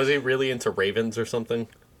 Was he really into ravens or something?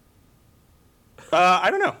 I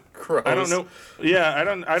don't know. Crows. I don't know. Yeah,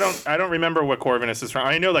 I don't remember what Corvinus is from.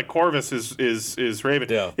 I know like Corvus is Raven.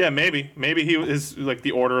 Yeah. Yeah, maybe he is like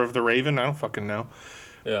the Order of the Raven. I don't fucking know.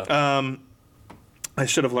 Yeah. I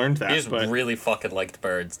should have learned that. He really fucking liked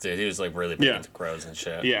birds, dude. He was like really big into crows and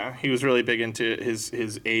shit. Yeah, he was really big into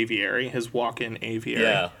his aviary, his walk-in aviary.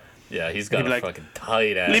 Yeah. Yeah, he's got a fucking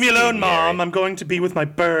tight ass. Leave me alone, aviary. Mom. I'm going to be with my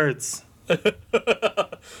birds.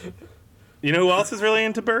 You know who else is really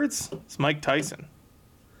into birds? It's Mike Tyson.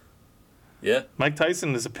 Yeah. Mike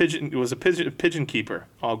Tyson was a pigeon keeper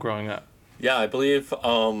all growing up. Yeah, I believe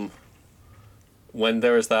when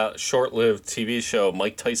there was that short-lived TV show,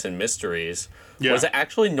 Mike Tyson Mysteries, was it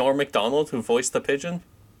actually Norm Macdonald who voiced the pigeon?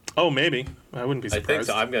 Oh, maybe. I wouldn't be surprised. I think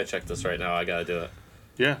so. I'm going to check this right now. I got to do it.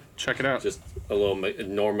 Yeah, check it out. Just a little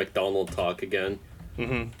Norm Macdonald talk again.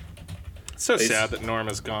 Mm-hmm. It's so sad that Norm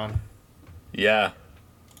is gone. Yeah.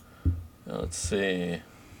 Let's see.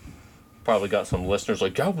 Probably got some listeners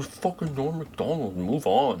like, that was fucking Norm Macdonald. Move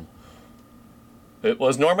on. It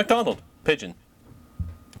was Norm Macdonald. Pigeon.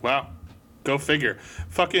 Wow. Go figure.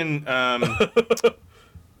 Fucking,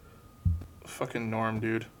 fucking Norm,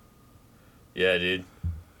 dude. Yeah, dude.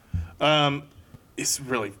 It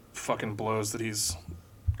really fucking blows that he's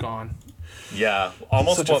gone. Yeah.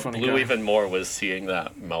 Almost Such what blew even more was seeing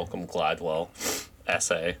that Malcolm Gladwell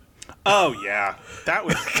essay. Oh, yeah. That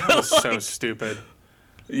was so stupid.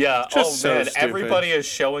 Yeah, Just man, stupid. everybody is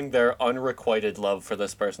showing their unrequited love for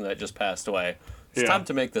this person that just passed away. It's time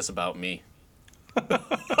to make this about me.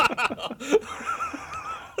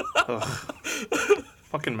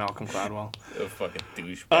 Fucking Malcolm Gladwell. A fucking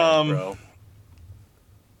douchebag, bro.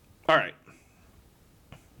 All right.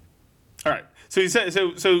 So you said so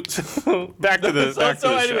back to the back to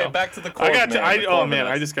the anyway, show. back to the core.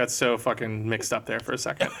 I just got so fucking mixed up there for a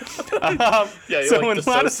second. Yeah, you so like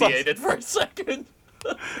dissociated for a second.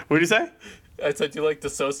 What did you say? I said you like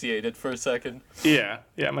dissociated for a second. Yeah,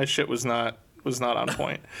 my shit was not on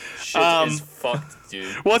point. Shit is fucked,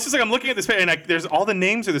 dude. Well, it's just like I'm looking at this page, and there's all the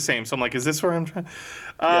names are the same. So I'm like, is this where I'm trying?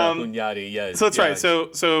 Hunyadi, yeah. So that's right.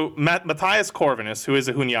 So Matthias Corvinus, who is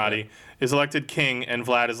a Hunyadi, is elected king, and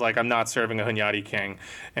Vlad is like, I'm not serving a Hunyadi king.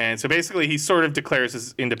 And so basically he sort of declares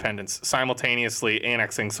his independence, simultaneously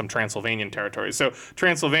annexing some Transylvanian territories. So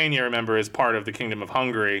Transylvania, remember, is part of the Kingdom of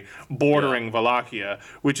Hungary, bordering Wallachia,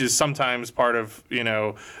 which is sometimes part of,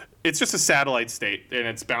 it's just a satellite state, and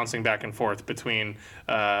it's bouncing back and forth between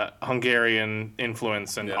Hungarian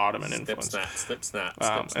influence and Ottoman influence. Snip, snap.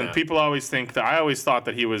 And people always think that, I always thought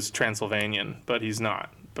that he was Transylvanian, but he's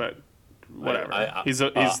not. But whatever. I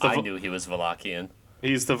knew he was Wallachian.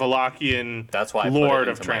 He's the Wallachian That's why Lord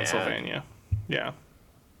of Transylvania. Yeah.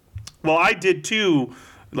 Well, I did too.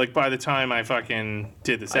 Like by the time I fucking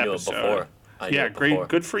did this episode. I knew it great. before.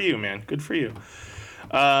 Good for you, man. Good for you.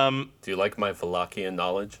 Do you like my Wallachian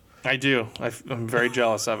knowledge? I do. I'm very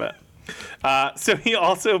jealous of it. So he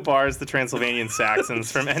also bars the Transylvanian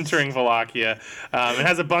Saxons from entering Wallachia, and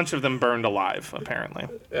has a bunch of them burned alive, apparently.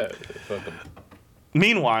 Yeah, fuck 'em.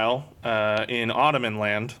 Meanwhile, in Ottoman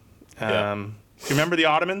land, you remember the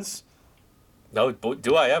Ottomans? No,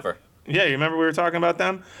 do I ever? Yeah, you remember we were talking about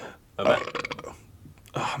them?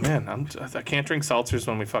 Oh man, I can't drink seltzers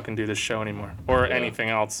when we fucking do this show anymore, or anything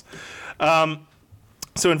else.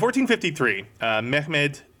 So in 1453,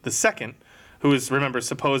 Mehmed II, who is, remember,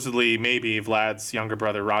 supposedly maybe Vlad's younger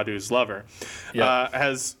brother Radu's lover,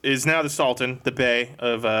 is now the Sultan, the Bey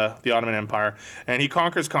of the Ottoman Empire, and he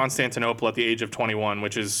conquers Constantinople at the age of 21,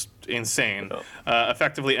 which is insane,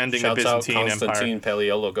 effectively ending the Byzantine Empire. Constantine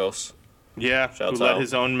Palaiologos. Yeah, who led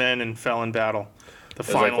his own men and fell in battle. The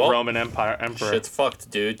final Roman emperor. Shit's fucked,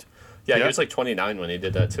 dude. Yeah, he was like 29 when he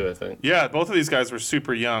did that too, I think. Yeah, both of these guys were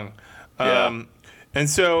super young. And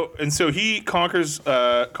so he conquers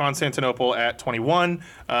Constantinople at 21,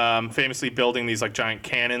 famously building these like giant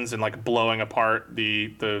cannons and like blowing apart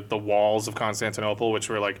the walls of Constantinople, which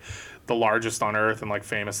were like the largest on earth and like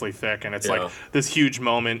famously thick. And it's like this huge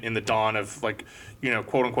moment in the dawn of like,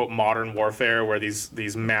 quote unquote modern warfare, where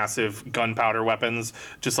these massive gunpowder weapons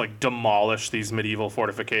just like demolish these medieval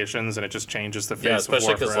fortifications, and it just changes the face of war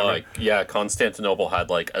forever. Especially because Constantinople had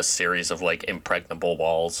like a series of like impregnable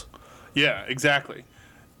walls. Yeah, exactly.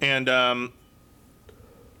 And,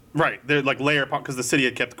 right, they're like layer upon, because the city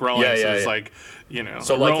had kept growing, it's like,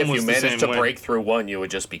 So like Rome if you managed to way. break through one, you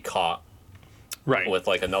would just be caught. Right. With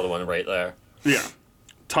like another one right there. Yeah.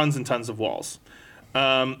 Tons and tons of walls.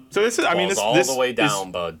 So this is, Walls all the way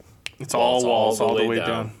down, bud. It's all walls all the way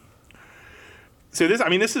down. So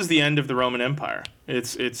this is the end of the Roman Empire.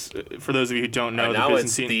 It's for those of you who don't know, now the it's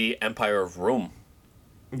Byzantine... the Empire of Rome.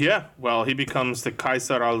 Yeah, well, he becomes the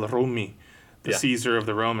Caesar al-Rumi, the Caesar of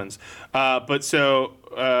the Romans. But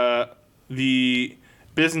the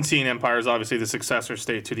Byzantine Empire is obviously the successor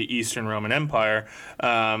state to the Eastern Roman Empire,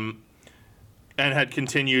 and had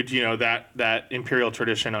continued, that imperial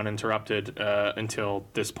tradition uninterrupted until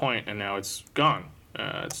this point, and now it's gone.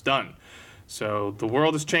 It's done. So the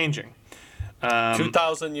world is changing.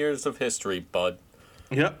 2,000 years of history, bud.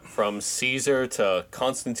 Yep. From Caesar to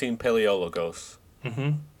Constantine Palaiologos.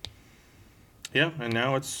 Mm-hmm. Yeah, and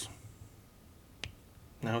now it's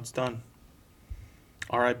done.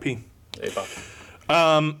 R.I.P.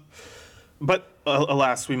 But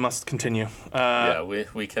alas, we must continue.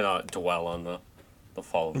 We cannot dwell on the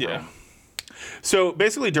fall of Rome. So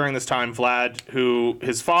basically, during this time, Vlad, who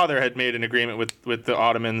his father had made an agreement with the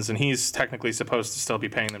Ottomans, and he's technically supposed to still be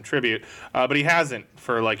paying them tribute, but he hasn't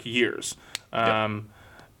for like years.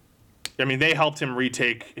 They helped him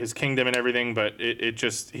retake his kingdom and everything, but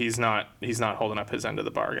he's not holding up his end of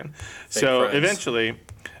the bargain. Eventually,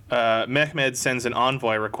 Mehmed sends an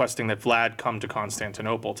envoy requesting that Vlad come to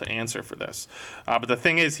Constantinople to answer for this. But the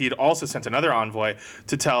thing is, he'd also sent another envoy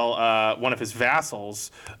to tell one of his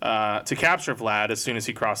vassals to capture Vlad as soon as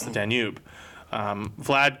he crossed the Danube.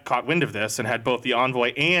 Vlad caught wind of this and had both the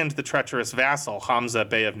envoy and the treacherous vassal, Hamza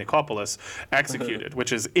Bey of Nicopolis, executed,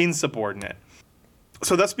 which is insubordinate.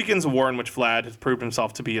 So thus begins a war in which Vlad has proved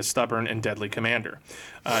himself to be a stubborn and deadly commander.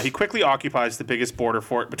 He quickly occupies the biggest border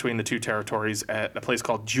fort between the two territories at a place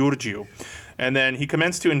called Giurgiu, and then he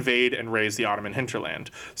commenced to invade and raise the Ottoman hinterland.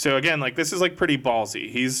 So again, this is pretty ballsy.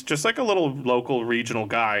 He's just like a little local regional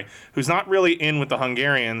guy who's not really in with the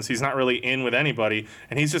Hungarians. He's not really in with anybody,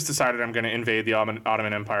 and he's just decided, I'm going to invade the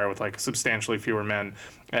Ottoman Empire with substantially fewer men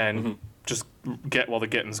and just get while the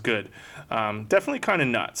getting's good. Definitely kind of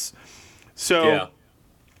nuts. So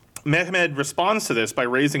Mehmed responds to this by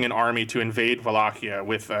raising an army to invade Wallachia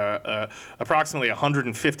with approximately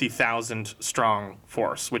 150,000 strong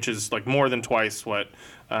force, which is more than twice what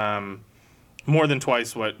more than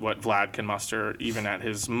twice what Vlad can muster, even at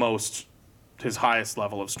his highest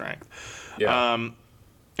level of strength. Yeah.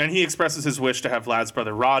 And he expresses his wish to have Vlad's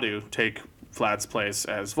brother Radu take Vlad's place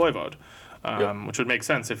as voivode, which would make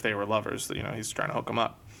sense if they were lovers. You know, he's trying to hook them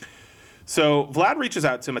up. So Vlad reaches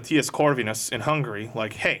out to Matthias Corvinus in Hungary,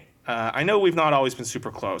 like, hey, I know we've not always been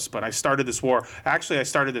super close, but I started this war. Actually, I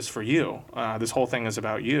started this for you. This whole thing is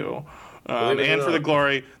about you, and for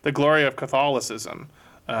the glory of Catholicism.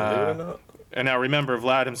 And now remember,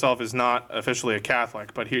 Vlad himself is not officially a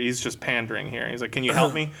Catholic, but he's just pandering here. He's like, can you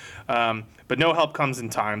help me? But no help comes in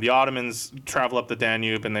time. The Ottomans travel up the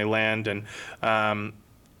Danube and they land, and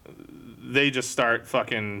they just start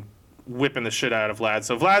fucking whipping the shit out of Vlad.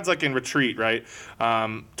 So Vlad's like in retreat, right,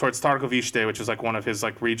 towards Targoviste, which is like one of his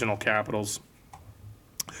like regional capitals.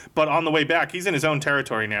 But on the way back, he's in his own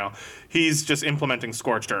territory now. He's just implementing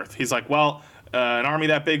scorched earth. He's like, well, an army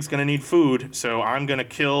that big is going to need food, so I'm going to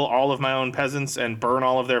kill all of my own peasants and burn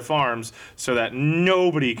all of their farms so that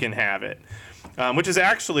nobody can have it. Which is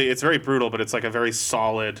actually, it's very brutal, but it's like a very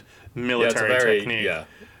solid military technique. Yeah.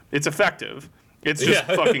 It's effective. It's just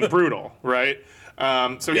fucking brutal, right?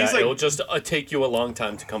 So he's like, it'll just take you a long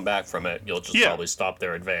time to come back from it. You'll just probably stop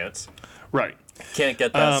their advance. Right. Can't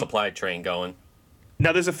get that supply train going.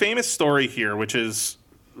 Now, there's a famous story here, which is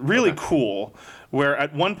really cool, where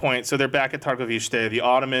at one point, so they're back at Targoviste, the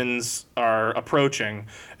Ottomans are approaching,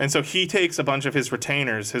 and so he takes a bunch of his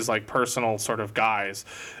retainers, his like personal sort of guys,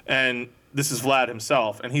 and this is Vlad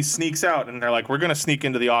himself, and he sneaks out, and they're like, we're going to sneak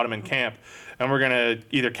into the Ottoman camp, and we're going to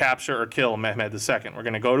either capture or kill Mehmed II. We're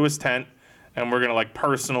going to go to his tent, and we're going to like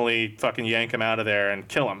personally fucking yank him out of there and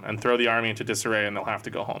kill him and throw the army into disarray, and they'll have to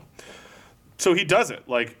go home. So he does it.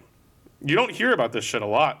 Like, you don't hear about this shit a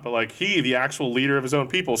lot, but like he, the actual leader of his own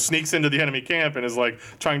people, sneaks into the enemy camp and is like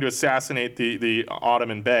trying to assassinate the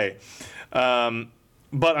Ottoman bey.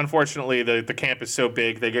 But unfortunately, the camp is so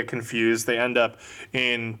big, they get confused. They end up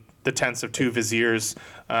in the tents of two viziers,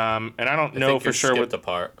 and I don't know for sure what the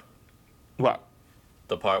part. What?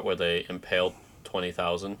 The part where they impaled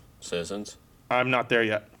 20,000 citizens. I'm not there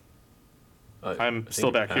yet. I'm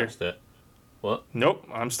still back here. It. What? Nope,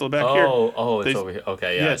 I'm still back here. It's over here.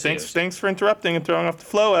 Okay, yeah. Yeah, thanks for interrupting and throwing off the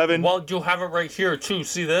flow, Evan. Well, you have it right here too.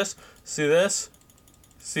 See this? See this?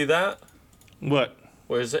 See that? What?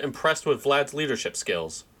 Where is it impressed with Vlad's leadership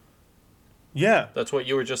skills? Yeah. That's what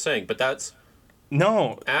you were just saying, but that's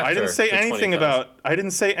no. I didn't say anything about. I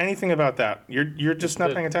didn't say anything about that. You're just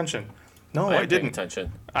not paying attention. No, I didn't.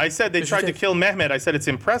 Attention. I said they tried to kill Mehmed. I said it's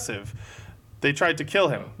impressive. They tried to kill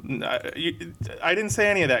him. I didn't say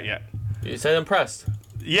any of that yet. You said impressed.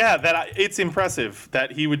 Yeah, it's impressive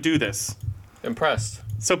that he would do this. Impressed.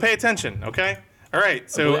 So pay attention, okay? All right.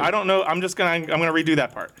 So I don't know. I'm gonna redo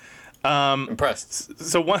that part. Impressed.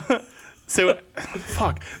 So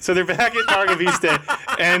fuck. So they're back at Targoviste,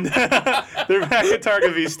 and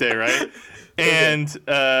right?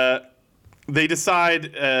 And they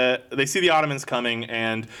decide. They see the Ottomans coming,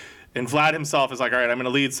 and Vlad himself is like, all right, I'm going to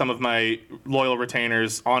lead some of my loyal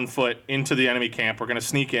retainers on foot into the enemy camp. We're going to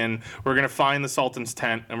sneak in. We're going to find the Sultan's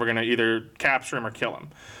tent, and we're going to either capture him or kill him.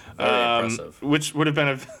 Impressive. Which would have been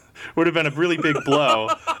a really big blow.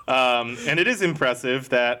 And it is impressive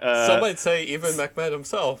that some might say even Mehmed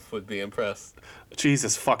himself would be impressed.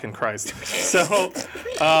 Jesus fucking Christ. So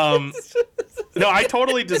no, I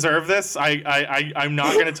totally deserve this. I'm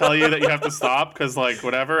not going to tell you that you have to stop because like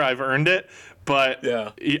whatever, I've earned it. But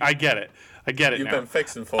yeah. I get it. You've been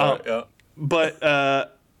fixing for it, yeah.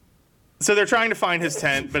 But so they're trying to find his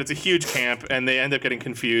tent, but it's a huge camp, and they end up getting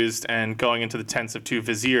confused and going into the tents of two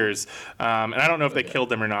viziers. And I don't know if they killed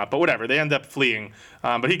them or not, but whatever. They end up fleeing.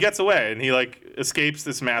 But he gets away, and he like escapes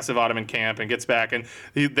this massive Ottoman camp and gets back, and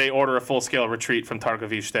they order a full-scale retreat from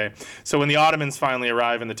Targoviste. So when the Ottomans finally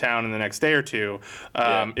arrive in the town in the next day or two,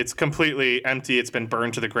 it's completely empty. It's been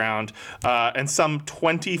burned to the ground, and some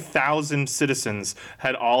 20,000 citizens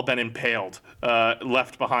had all been impaled,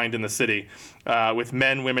 left behind in the city. With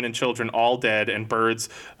men, women, and children all dead, and birds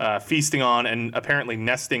feasting on and apparently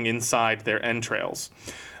nesting inside their entrails,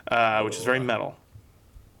 which is very metal.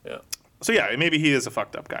 Yeah. So yeah, maybe he is a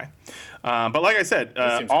fucked up guy. But like I said,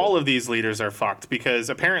 all of these leaders are fucked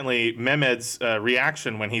because apparently Mehmed's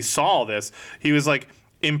reaction when he saw this, he was like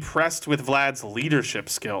impressed with Vlad's leadership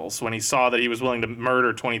skills when he saw that he was willing to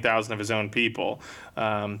murder 20,000 of his own people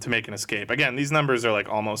to make an escape. Again, these numbers are like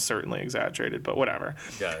almost certainly exaggerated, but whatever.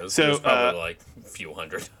 Yeah, it was probably like a few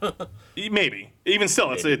hundred. Maybe. Even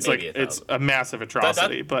still, it's a massive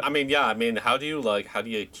atrocity. But I mean, how do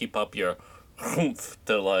you keep up your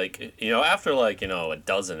to like, after like, a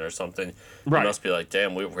dozen or something, right. You must be like,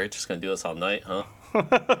 damn, we're just gonna do this all night, huh?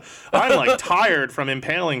 I'm like tired from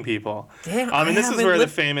impaling people. Damn, and this is where the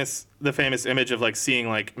famous image of like seeing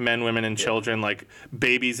like men, women, and children, like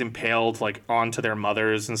babies impaled like onto their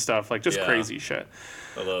mothers and stuff, like just crazy shit.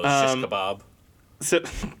 A little shish kebab.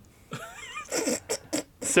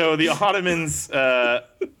 So the Ottomans,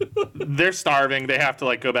 they're starving. They have to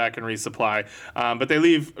like go back and resupply, but they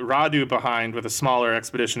leave Radu behind with a smaller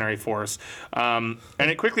expeditionary force. And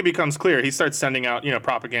it quickly becomes clear. He starts sending out,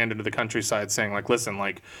 propaganda to the countryside, saying like, "Listen,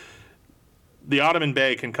 like the Ottoman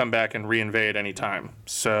Bey can come back and reinvade anytime.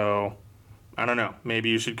 So I don't know. Maybe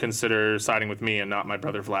you should consider siding with me and not my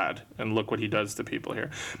brother Vlad. And look what he does to people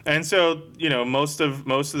here." And so most of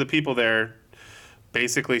the people there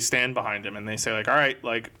basically stand behind him, and they say like, "All right,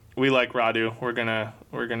 like we like Radu, we're gonna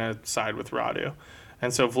side with Radu,"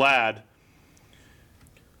 and so Vlad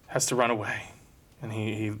has to run away, and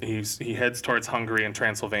he heads towards Hungary and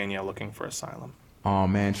Transylvania looking for asylum. Oh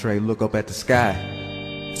man, Trey, look up at the sky.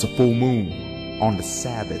 It's a full moon on the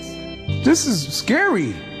Sabbath. This is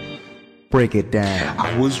scary. Break it down.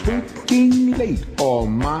 I was working late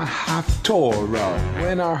on my Haftorah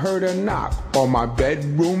when I heard a knock on my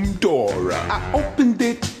bedroom door. I opened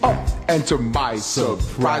it up, and to my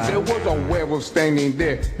surprise, there was a werewolf standing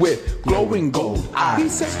there with glowing gold eyes. He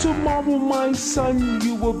said, "Tomorrow, my son,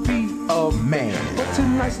 you will be a man. But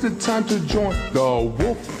tonight's the time to join the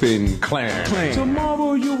Wolfen clan.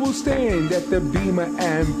 Tomorrow you will stand at the beamer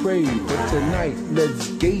and pray. But tonight, let's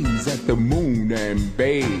gaze at the moon and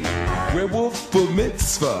bathe. Werewolf for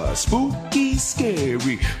mitzvah, spooky,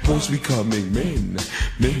 scary. Boys becoming men,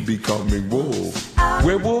 men becoming wolves.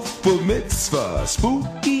 Werewolf for mitzvah,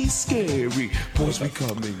 spooky, scary. Boys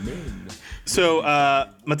becoming men." So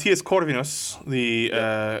Matthias Corvinus,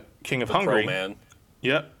 the king of Hungary, man.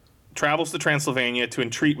 Travels to Transylvania to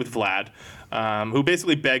entreat with Vlad, who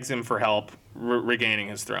basically begs him for help regaining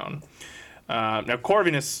his throne. Now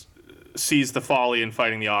Corvinus sees the folly in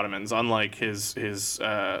fighting the Ottomans, unlike his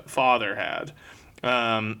father had,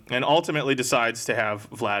 and ultimately decides to have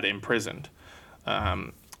Vlad imprisoned.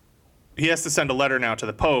 He has to send a letter now to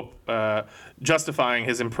the Pope justifying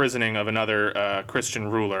his imprisoning of another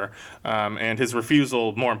Christian ruler, and his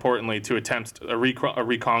refusal, more importantly, to attempt a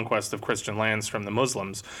reconquest of Christian lands from the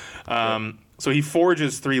Muslims. So he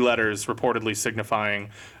forges 3 letters reportedly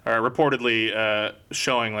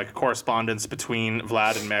showing like correspondence between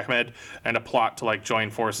Vlad and Mehmed and a plot to like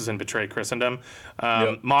join forces and betray Christendom.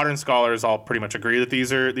 Modern scholars all pretty much agree that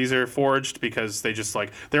these are forged because they just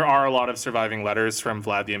like there are a lot of surviving letters from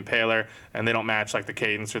Vlad the Impaler and they don't match like the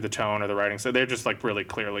cadence or the tone or the writing, so they're just like really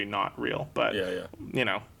clearly not real. But they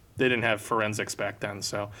didn't have forensics back then,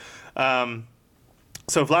 so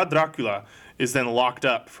Vlad Dracula is then locked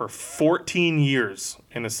up for 14 years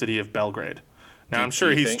in the city of Belgrade. Now, I'm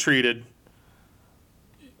sure he's treated...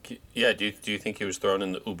 Yeah, do you think he was thrown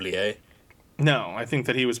in the oubliette? No, I think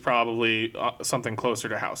that he was probably something closer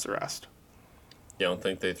to house arrest. You don't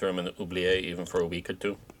think they threw him in the oubliette even for a week or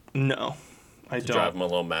two? No, I don't. Drive him a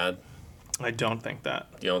little mad? I don't think that.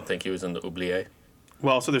 You don't think he was in the oubliette?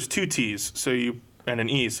 Well, so there's 2 T's and an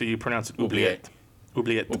E, so you pronounce it oubliette.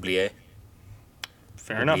 Oubliette. Oubliette.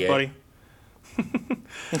 Fair enough, buddy.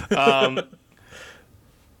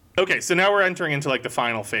 Okay, so now we're entering into like the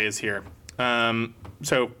final phase here.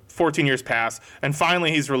 So 14 years pass, and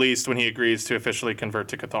finally he's released when he agrees to officially convert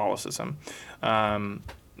to Catholicism.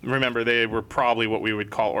 Remember, they were probably what we would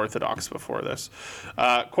call Orthodox before this.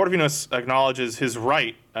 Corvinus acknowledges his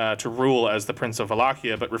right to rule as the Prince of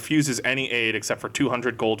Wallachia, but refuses any aid except for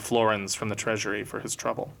 200 gold florins from the treasury for his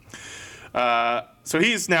trouble. So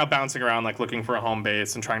he's now bouncing around, like looking for a home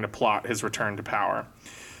base and trying to plot his return to power.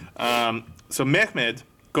 So Mehmed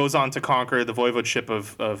goes on to conquer the voivodeship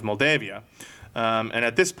of Moldavia. And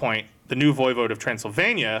at this point, the new voivode of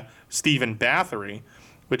Transylvania, Stephen Bathory,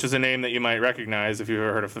 which is a name that you might recognize if you've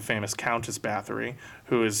ever heard of the famous Countess Bathory,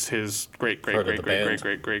 who is his great like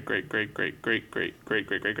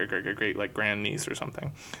grandniece or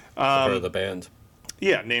something. Heard of the band.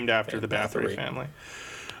 Yeah, named after the Bathory family.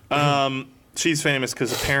 She's famous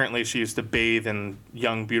because apparently she used to bathe in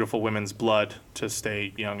young, beautiful women's blood to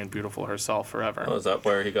stay young and beautiful herself forever. Oh, is that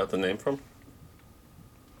where he got the name from?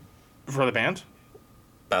 For the band?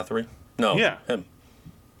 Bathory? No. Yeah. Him.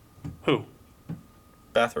 Who?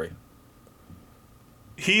 Bathory.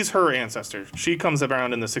 He's her ancestor. She comes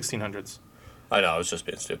around in the 1600s. I know, I was just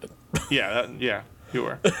being stupid. Yeah, you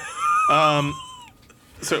were.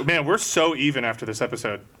 So, man, we're so even after this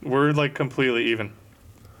episode. We're, like, completely even.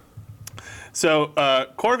 So,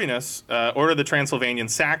 Corvinus ordered the Transylvanian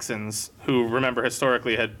Saxons, who, remember,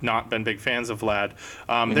 historically had not been big fans of Vlad,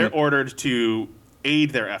 they're ordered to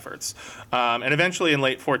aid their efforts. And eventually, in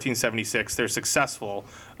late 1476, they're successful.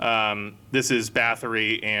 This is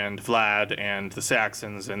Bathory and Vlad and the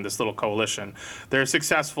Saxons and this little coalition. They're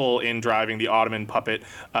successful in driving the Ottoman puppet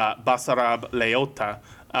Basarab Leota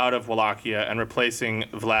out of Wallachia and replacing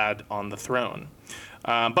Vlad on the throne.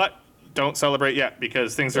 But don't celebrate yet,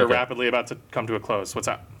 because things are rapidly about to come to a close. What's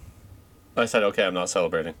up? I said, okay, I'm not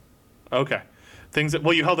celebrating. Okay.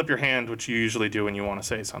 Well, you held up your hand, which you usually do when you want to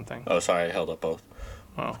say something. Oh, sorry, I held up both.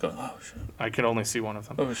 Oh, shit. I can only see one of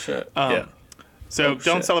them. Oh, shit. So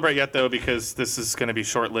don't celebrate yet, though, because this is going to be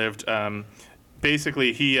short-lived.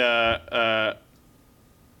 Basically, he... okay,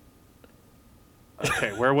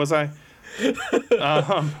 where was I? Right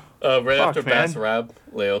after Basarab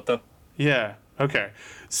Leota. Yeah. Okay.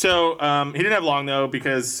 So he didn't have long though,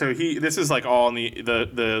 because this is like all in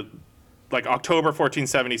the like October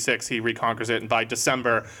 1476 he reconquers it, and by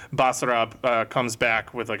December Basarab comes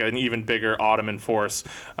back with like an even bigger Ottoman force,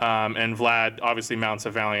 and Vlad obviously mounts a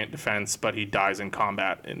valiant defense, but he dies in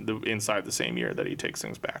combat inside the same year that he takes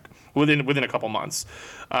things back within a couple months.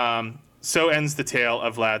 So ends the tale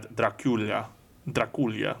of Vlad Dracula,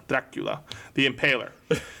 the Impaler.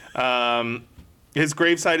 His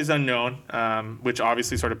gravesite is unknown, which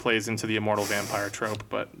obviously sort of plays into the immortal vampire trope,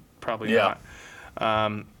 but probably not.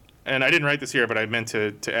 And I didn't write this here, but I meant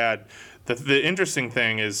to add that the interesting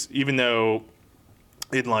thing is, even though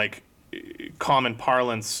in like common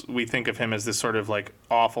parlance we think of him as this sort of like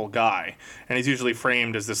awful guy, and he's usually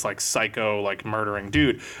framed as this like psycho, like murdering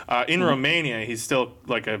dude, in Romania he's still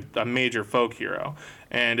like a major folk hero,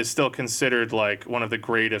 and is still considered like one of the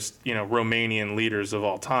greatest, Romanian leaders of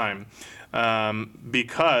all time.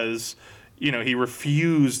 Because, he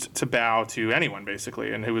refused to bow to anyone,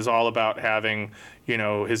 basically, and it was all about having,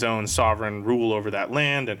 his own sovereign rule over that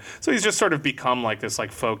land. And so he's just sort of become like this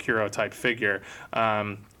like folk hero type figure,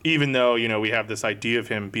 even though, we have this idea of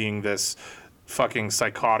him being this fucking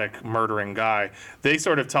psychotic murdering guy. They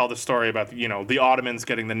sort of tell the story about, the Ottomans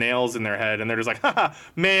getting the nails in their head, and they're just like, haha,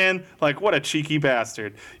 man, like what a cheeky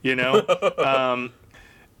bastard,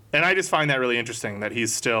 And I just find that really interesting that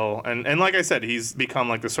he's still, and like I said, he's become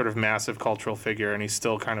like this sort of massive cultural figure, and he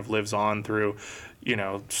still kind of lives on through,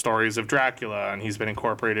 stories of Dracula, and he's been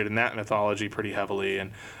incorporated in that mythology pretty heavily.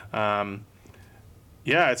 And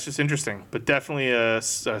it's just interesting, but definitely a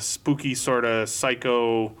spooky sort of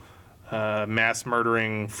psycho, mass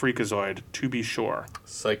murdering freakazoid, to be sure.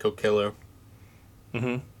 Psycho killer.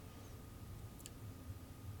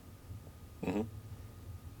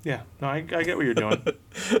 Yeah, no, I get what you're doing.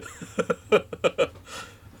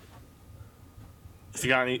 You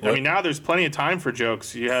got any? I mean, now there's plenty of time for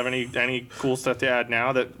jokes. You have any cool stuff to add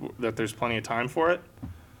now that there's plenty of time for it?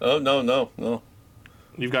 Oh no.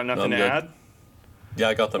 You've got nothing to add? Yeah,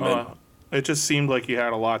 I got them in. It just seemed like you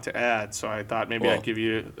had a lot to add, so I thought maybe I'd give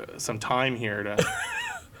you some time here to.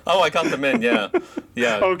 Oh, I got them in. Yeah.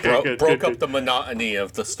 Okay, broke up the monotony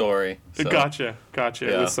of the story. So. Gotcha.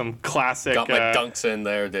 Yeah. With some classic. Got my dunks in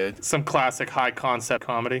there, dude. Some classic high concept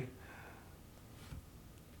comedy.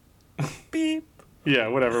 Beep. Yeah,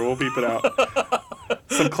 whatever. We'll beep it out.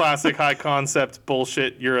 Some classic high concept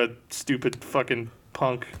bullshit. You're a stupid fucking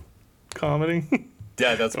punk comedy.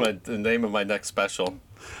 Yeah, that's the name of my next special.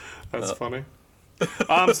 That's funny.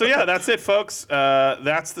 So yeah, that's it, folks.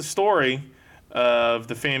 That's the story of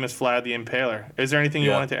the famous Vlad the Impaler. Is there anything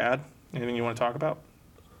you wanted to add? Anything you want to talk about?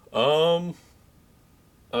 I don't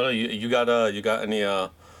know. You got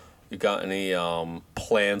any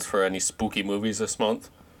plans for any spooky movies this month?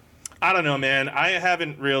 I don't know, man. I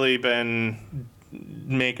haven't really been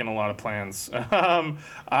making a lot of plans.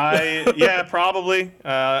 Probably.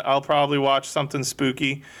 I'll probably watch something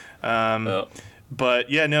spooky. But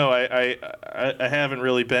yeah, no, I haven't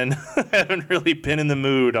really been in the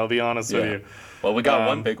mood. I'll be honest with you. Well, we got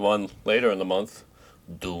one big one later in the month,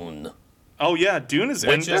 Dune. Oh yeah, Dune's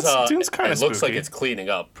kind of spooky. It looks like it's cleaning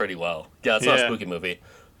up pretty well. Yeah, it's not a spooky movie,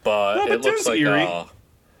 but it looks like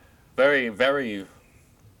very, very.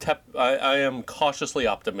 I am cautiously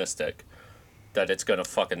optimistic that it's gonna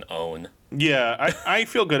fucking own. Yeah, I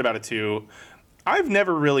feel good about it too. I've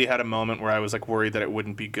never really had a moment where I was like worried that it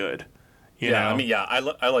wouldn't be good. You know? I mean,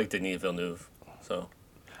 I like Denis Villeneuve, so.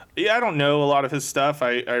 Yeah, I don't know a lot of his stuff.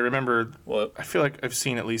 I remember. Well, I feel like I've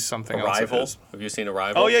seen at least something else. Arrival. Have you seen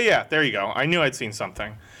Arrival? Oh yeah. There you go. I knew I'd seen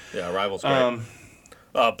something. Yeah, Arrival's great.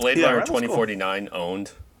 Blade Runner 2049 cool.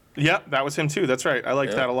 Owned. Yeah, that was him too. That's right. I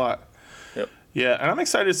liked that a lot. Yep. Yeah, and I'm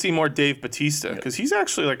excited to see more Dave Bautista because he's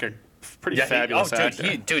actually like a pretty fabulous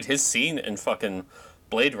actor. Dude, his scene in fucking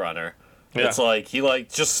Blade Runner. Yeah. It's like he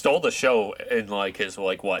just stole the show in like his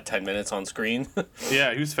 10 minutes on screen.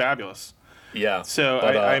 Yeah, he was fabulous. Yeah. So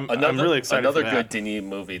but, I'm really excited Another for that. good Denis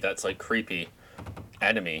movie that's like creepy,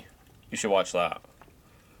 Enemy. You should watch that.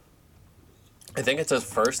 I think it's his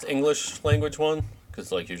first English language one,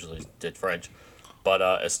 because like usually did French, but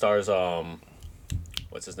it stars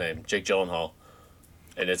what's his name, Jake Gyllenhaal,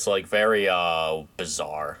 and it's like very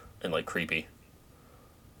bizarre and like creepy.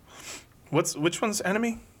 Which one's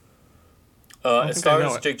Enemy? It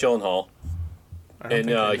stars Jake Gyllenhaal, and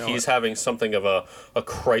he's it. having something of a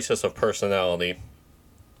crisis of personality.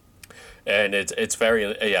 And it's very,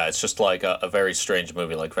 it's just like a very strange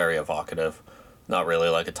movie, like very evocative. Not really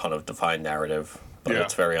like a ton of defined narrative, but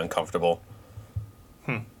it's very uncomfortable.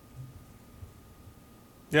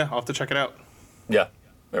 Yeah, I'll have to check it out. Yeah,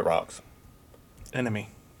 it rocks. Enemy.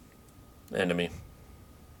 Enemy.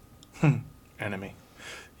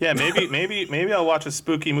 Yeah, maybe I'll watch a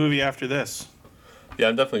spooky movie after this. Yeah,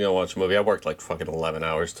 I'm definitely gonna watch a movie. I worked like fucking 11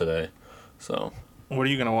 hours today, so. What are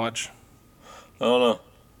you gonna watch? I don't know.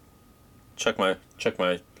 Check my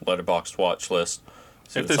Letterboxd watch list.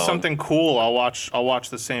 If there's something cool, I'll watch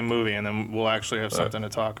the same movie, and then we'll actually have something to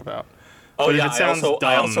talk about. Oh but yeah, if it sounds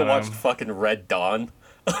I also dumb, watched fucking Red Dawn.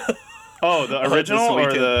 Oh, the original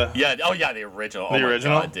or the? Yeah. Oh yeah, the original. The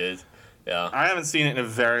original, my God, dude. Yeah. I haven't seen it in a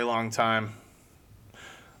very long time.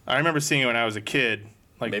 I remember seeing it when I was a kid.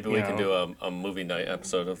 Like maybe we can do a movie night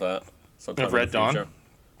episode of that. Sometime of Red Dawn.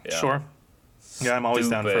 Yeah. Sure. Yeah, I'm always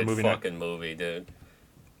down for a movie night. Fucking movie, dude.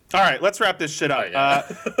 All right, let's wrap this shit up. Right, yeah.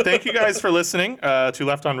 Thank you guys for listening to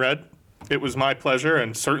Left on Red. It was my pleasure,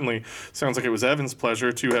 and certainly sounds like it was Evan's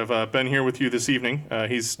pleasure to have been here with you this evening.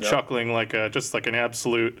 He's chuckling like just like an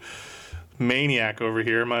absolute maniac over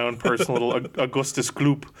here, my own personal little Augustus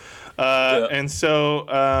Gloop. And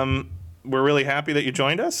so we're really happy that you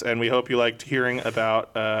joined us, and we hope you liked hearing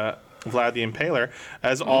about Vlad the Impaler.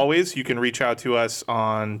 As always, you can reach out to us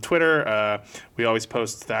on Twitter. We always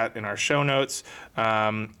post that in our show notes.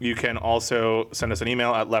 You can also send us an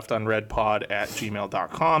email at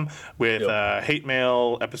leftunreadpod@gmail.com with hate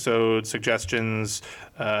mail, episode suggestions,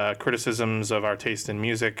 criticisms of our taste in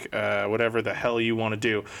music, whatever the hell you want to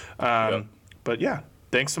do. But yeah,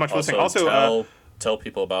 thanks so much for listening. Also, tell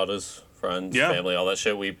people about us, friends, family, all that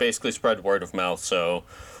shit. We basically spread word of mouth, so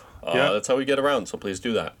that's how we get around. So please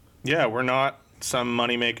do that. Yeah, we're not some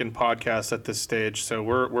money-making podcast at this stage, so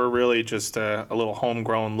we're really just a little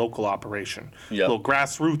homegrown local operation, a little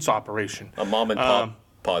grassroots operation. A mom and pop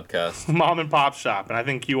podcast. Mom and pop shop, and I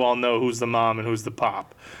think you all know who's the mom and who's the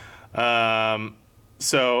pop.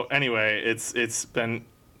 So anyway, it's been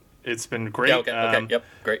great. Yeah, okay, yep,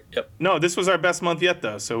 great, yep. No, this was our best month yet,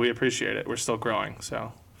 though, so we appreciate it. We're still growing,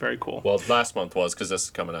 so very cool. Well, last month was, because this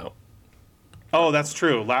is coming out. Oh, that's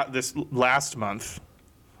true. This last month.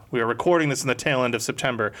 We are recording this in the tail end of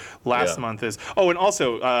September. Last month is... Oh, and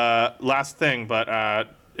also, last thing, but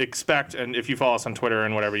expect, and if you follow us on Twitter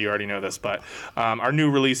and whatever, you already know this, but our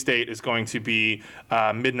new release date is going to be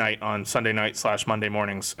midnight on Sunday night / Monday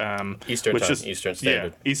mornings. Eastern Standard. Yeah,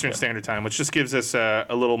 Eastern Standard Time, which just gives us a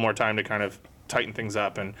little more time to kind of tighten things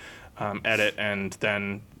up and edit, and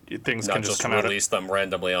then things Not can just come out. Release them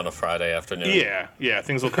randomly on a Friday afternoon. Yeah,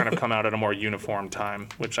 things will kind of come out at a more uniform time,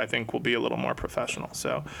 which I think will be a little more professional.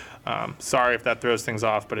 So, sorry if that throws things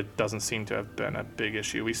off, but it doesn't seem to have been a big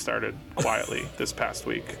issue. We started quietly this past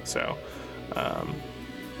week, so. All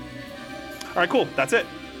right, cool. That's it.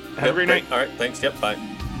 Have a great night. All right, thanks. Yep, bye.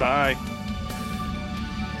 Bye.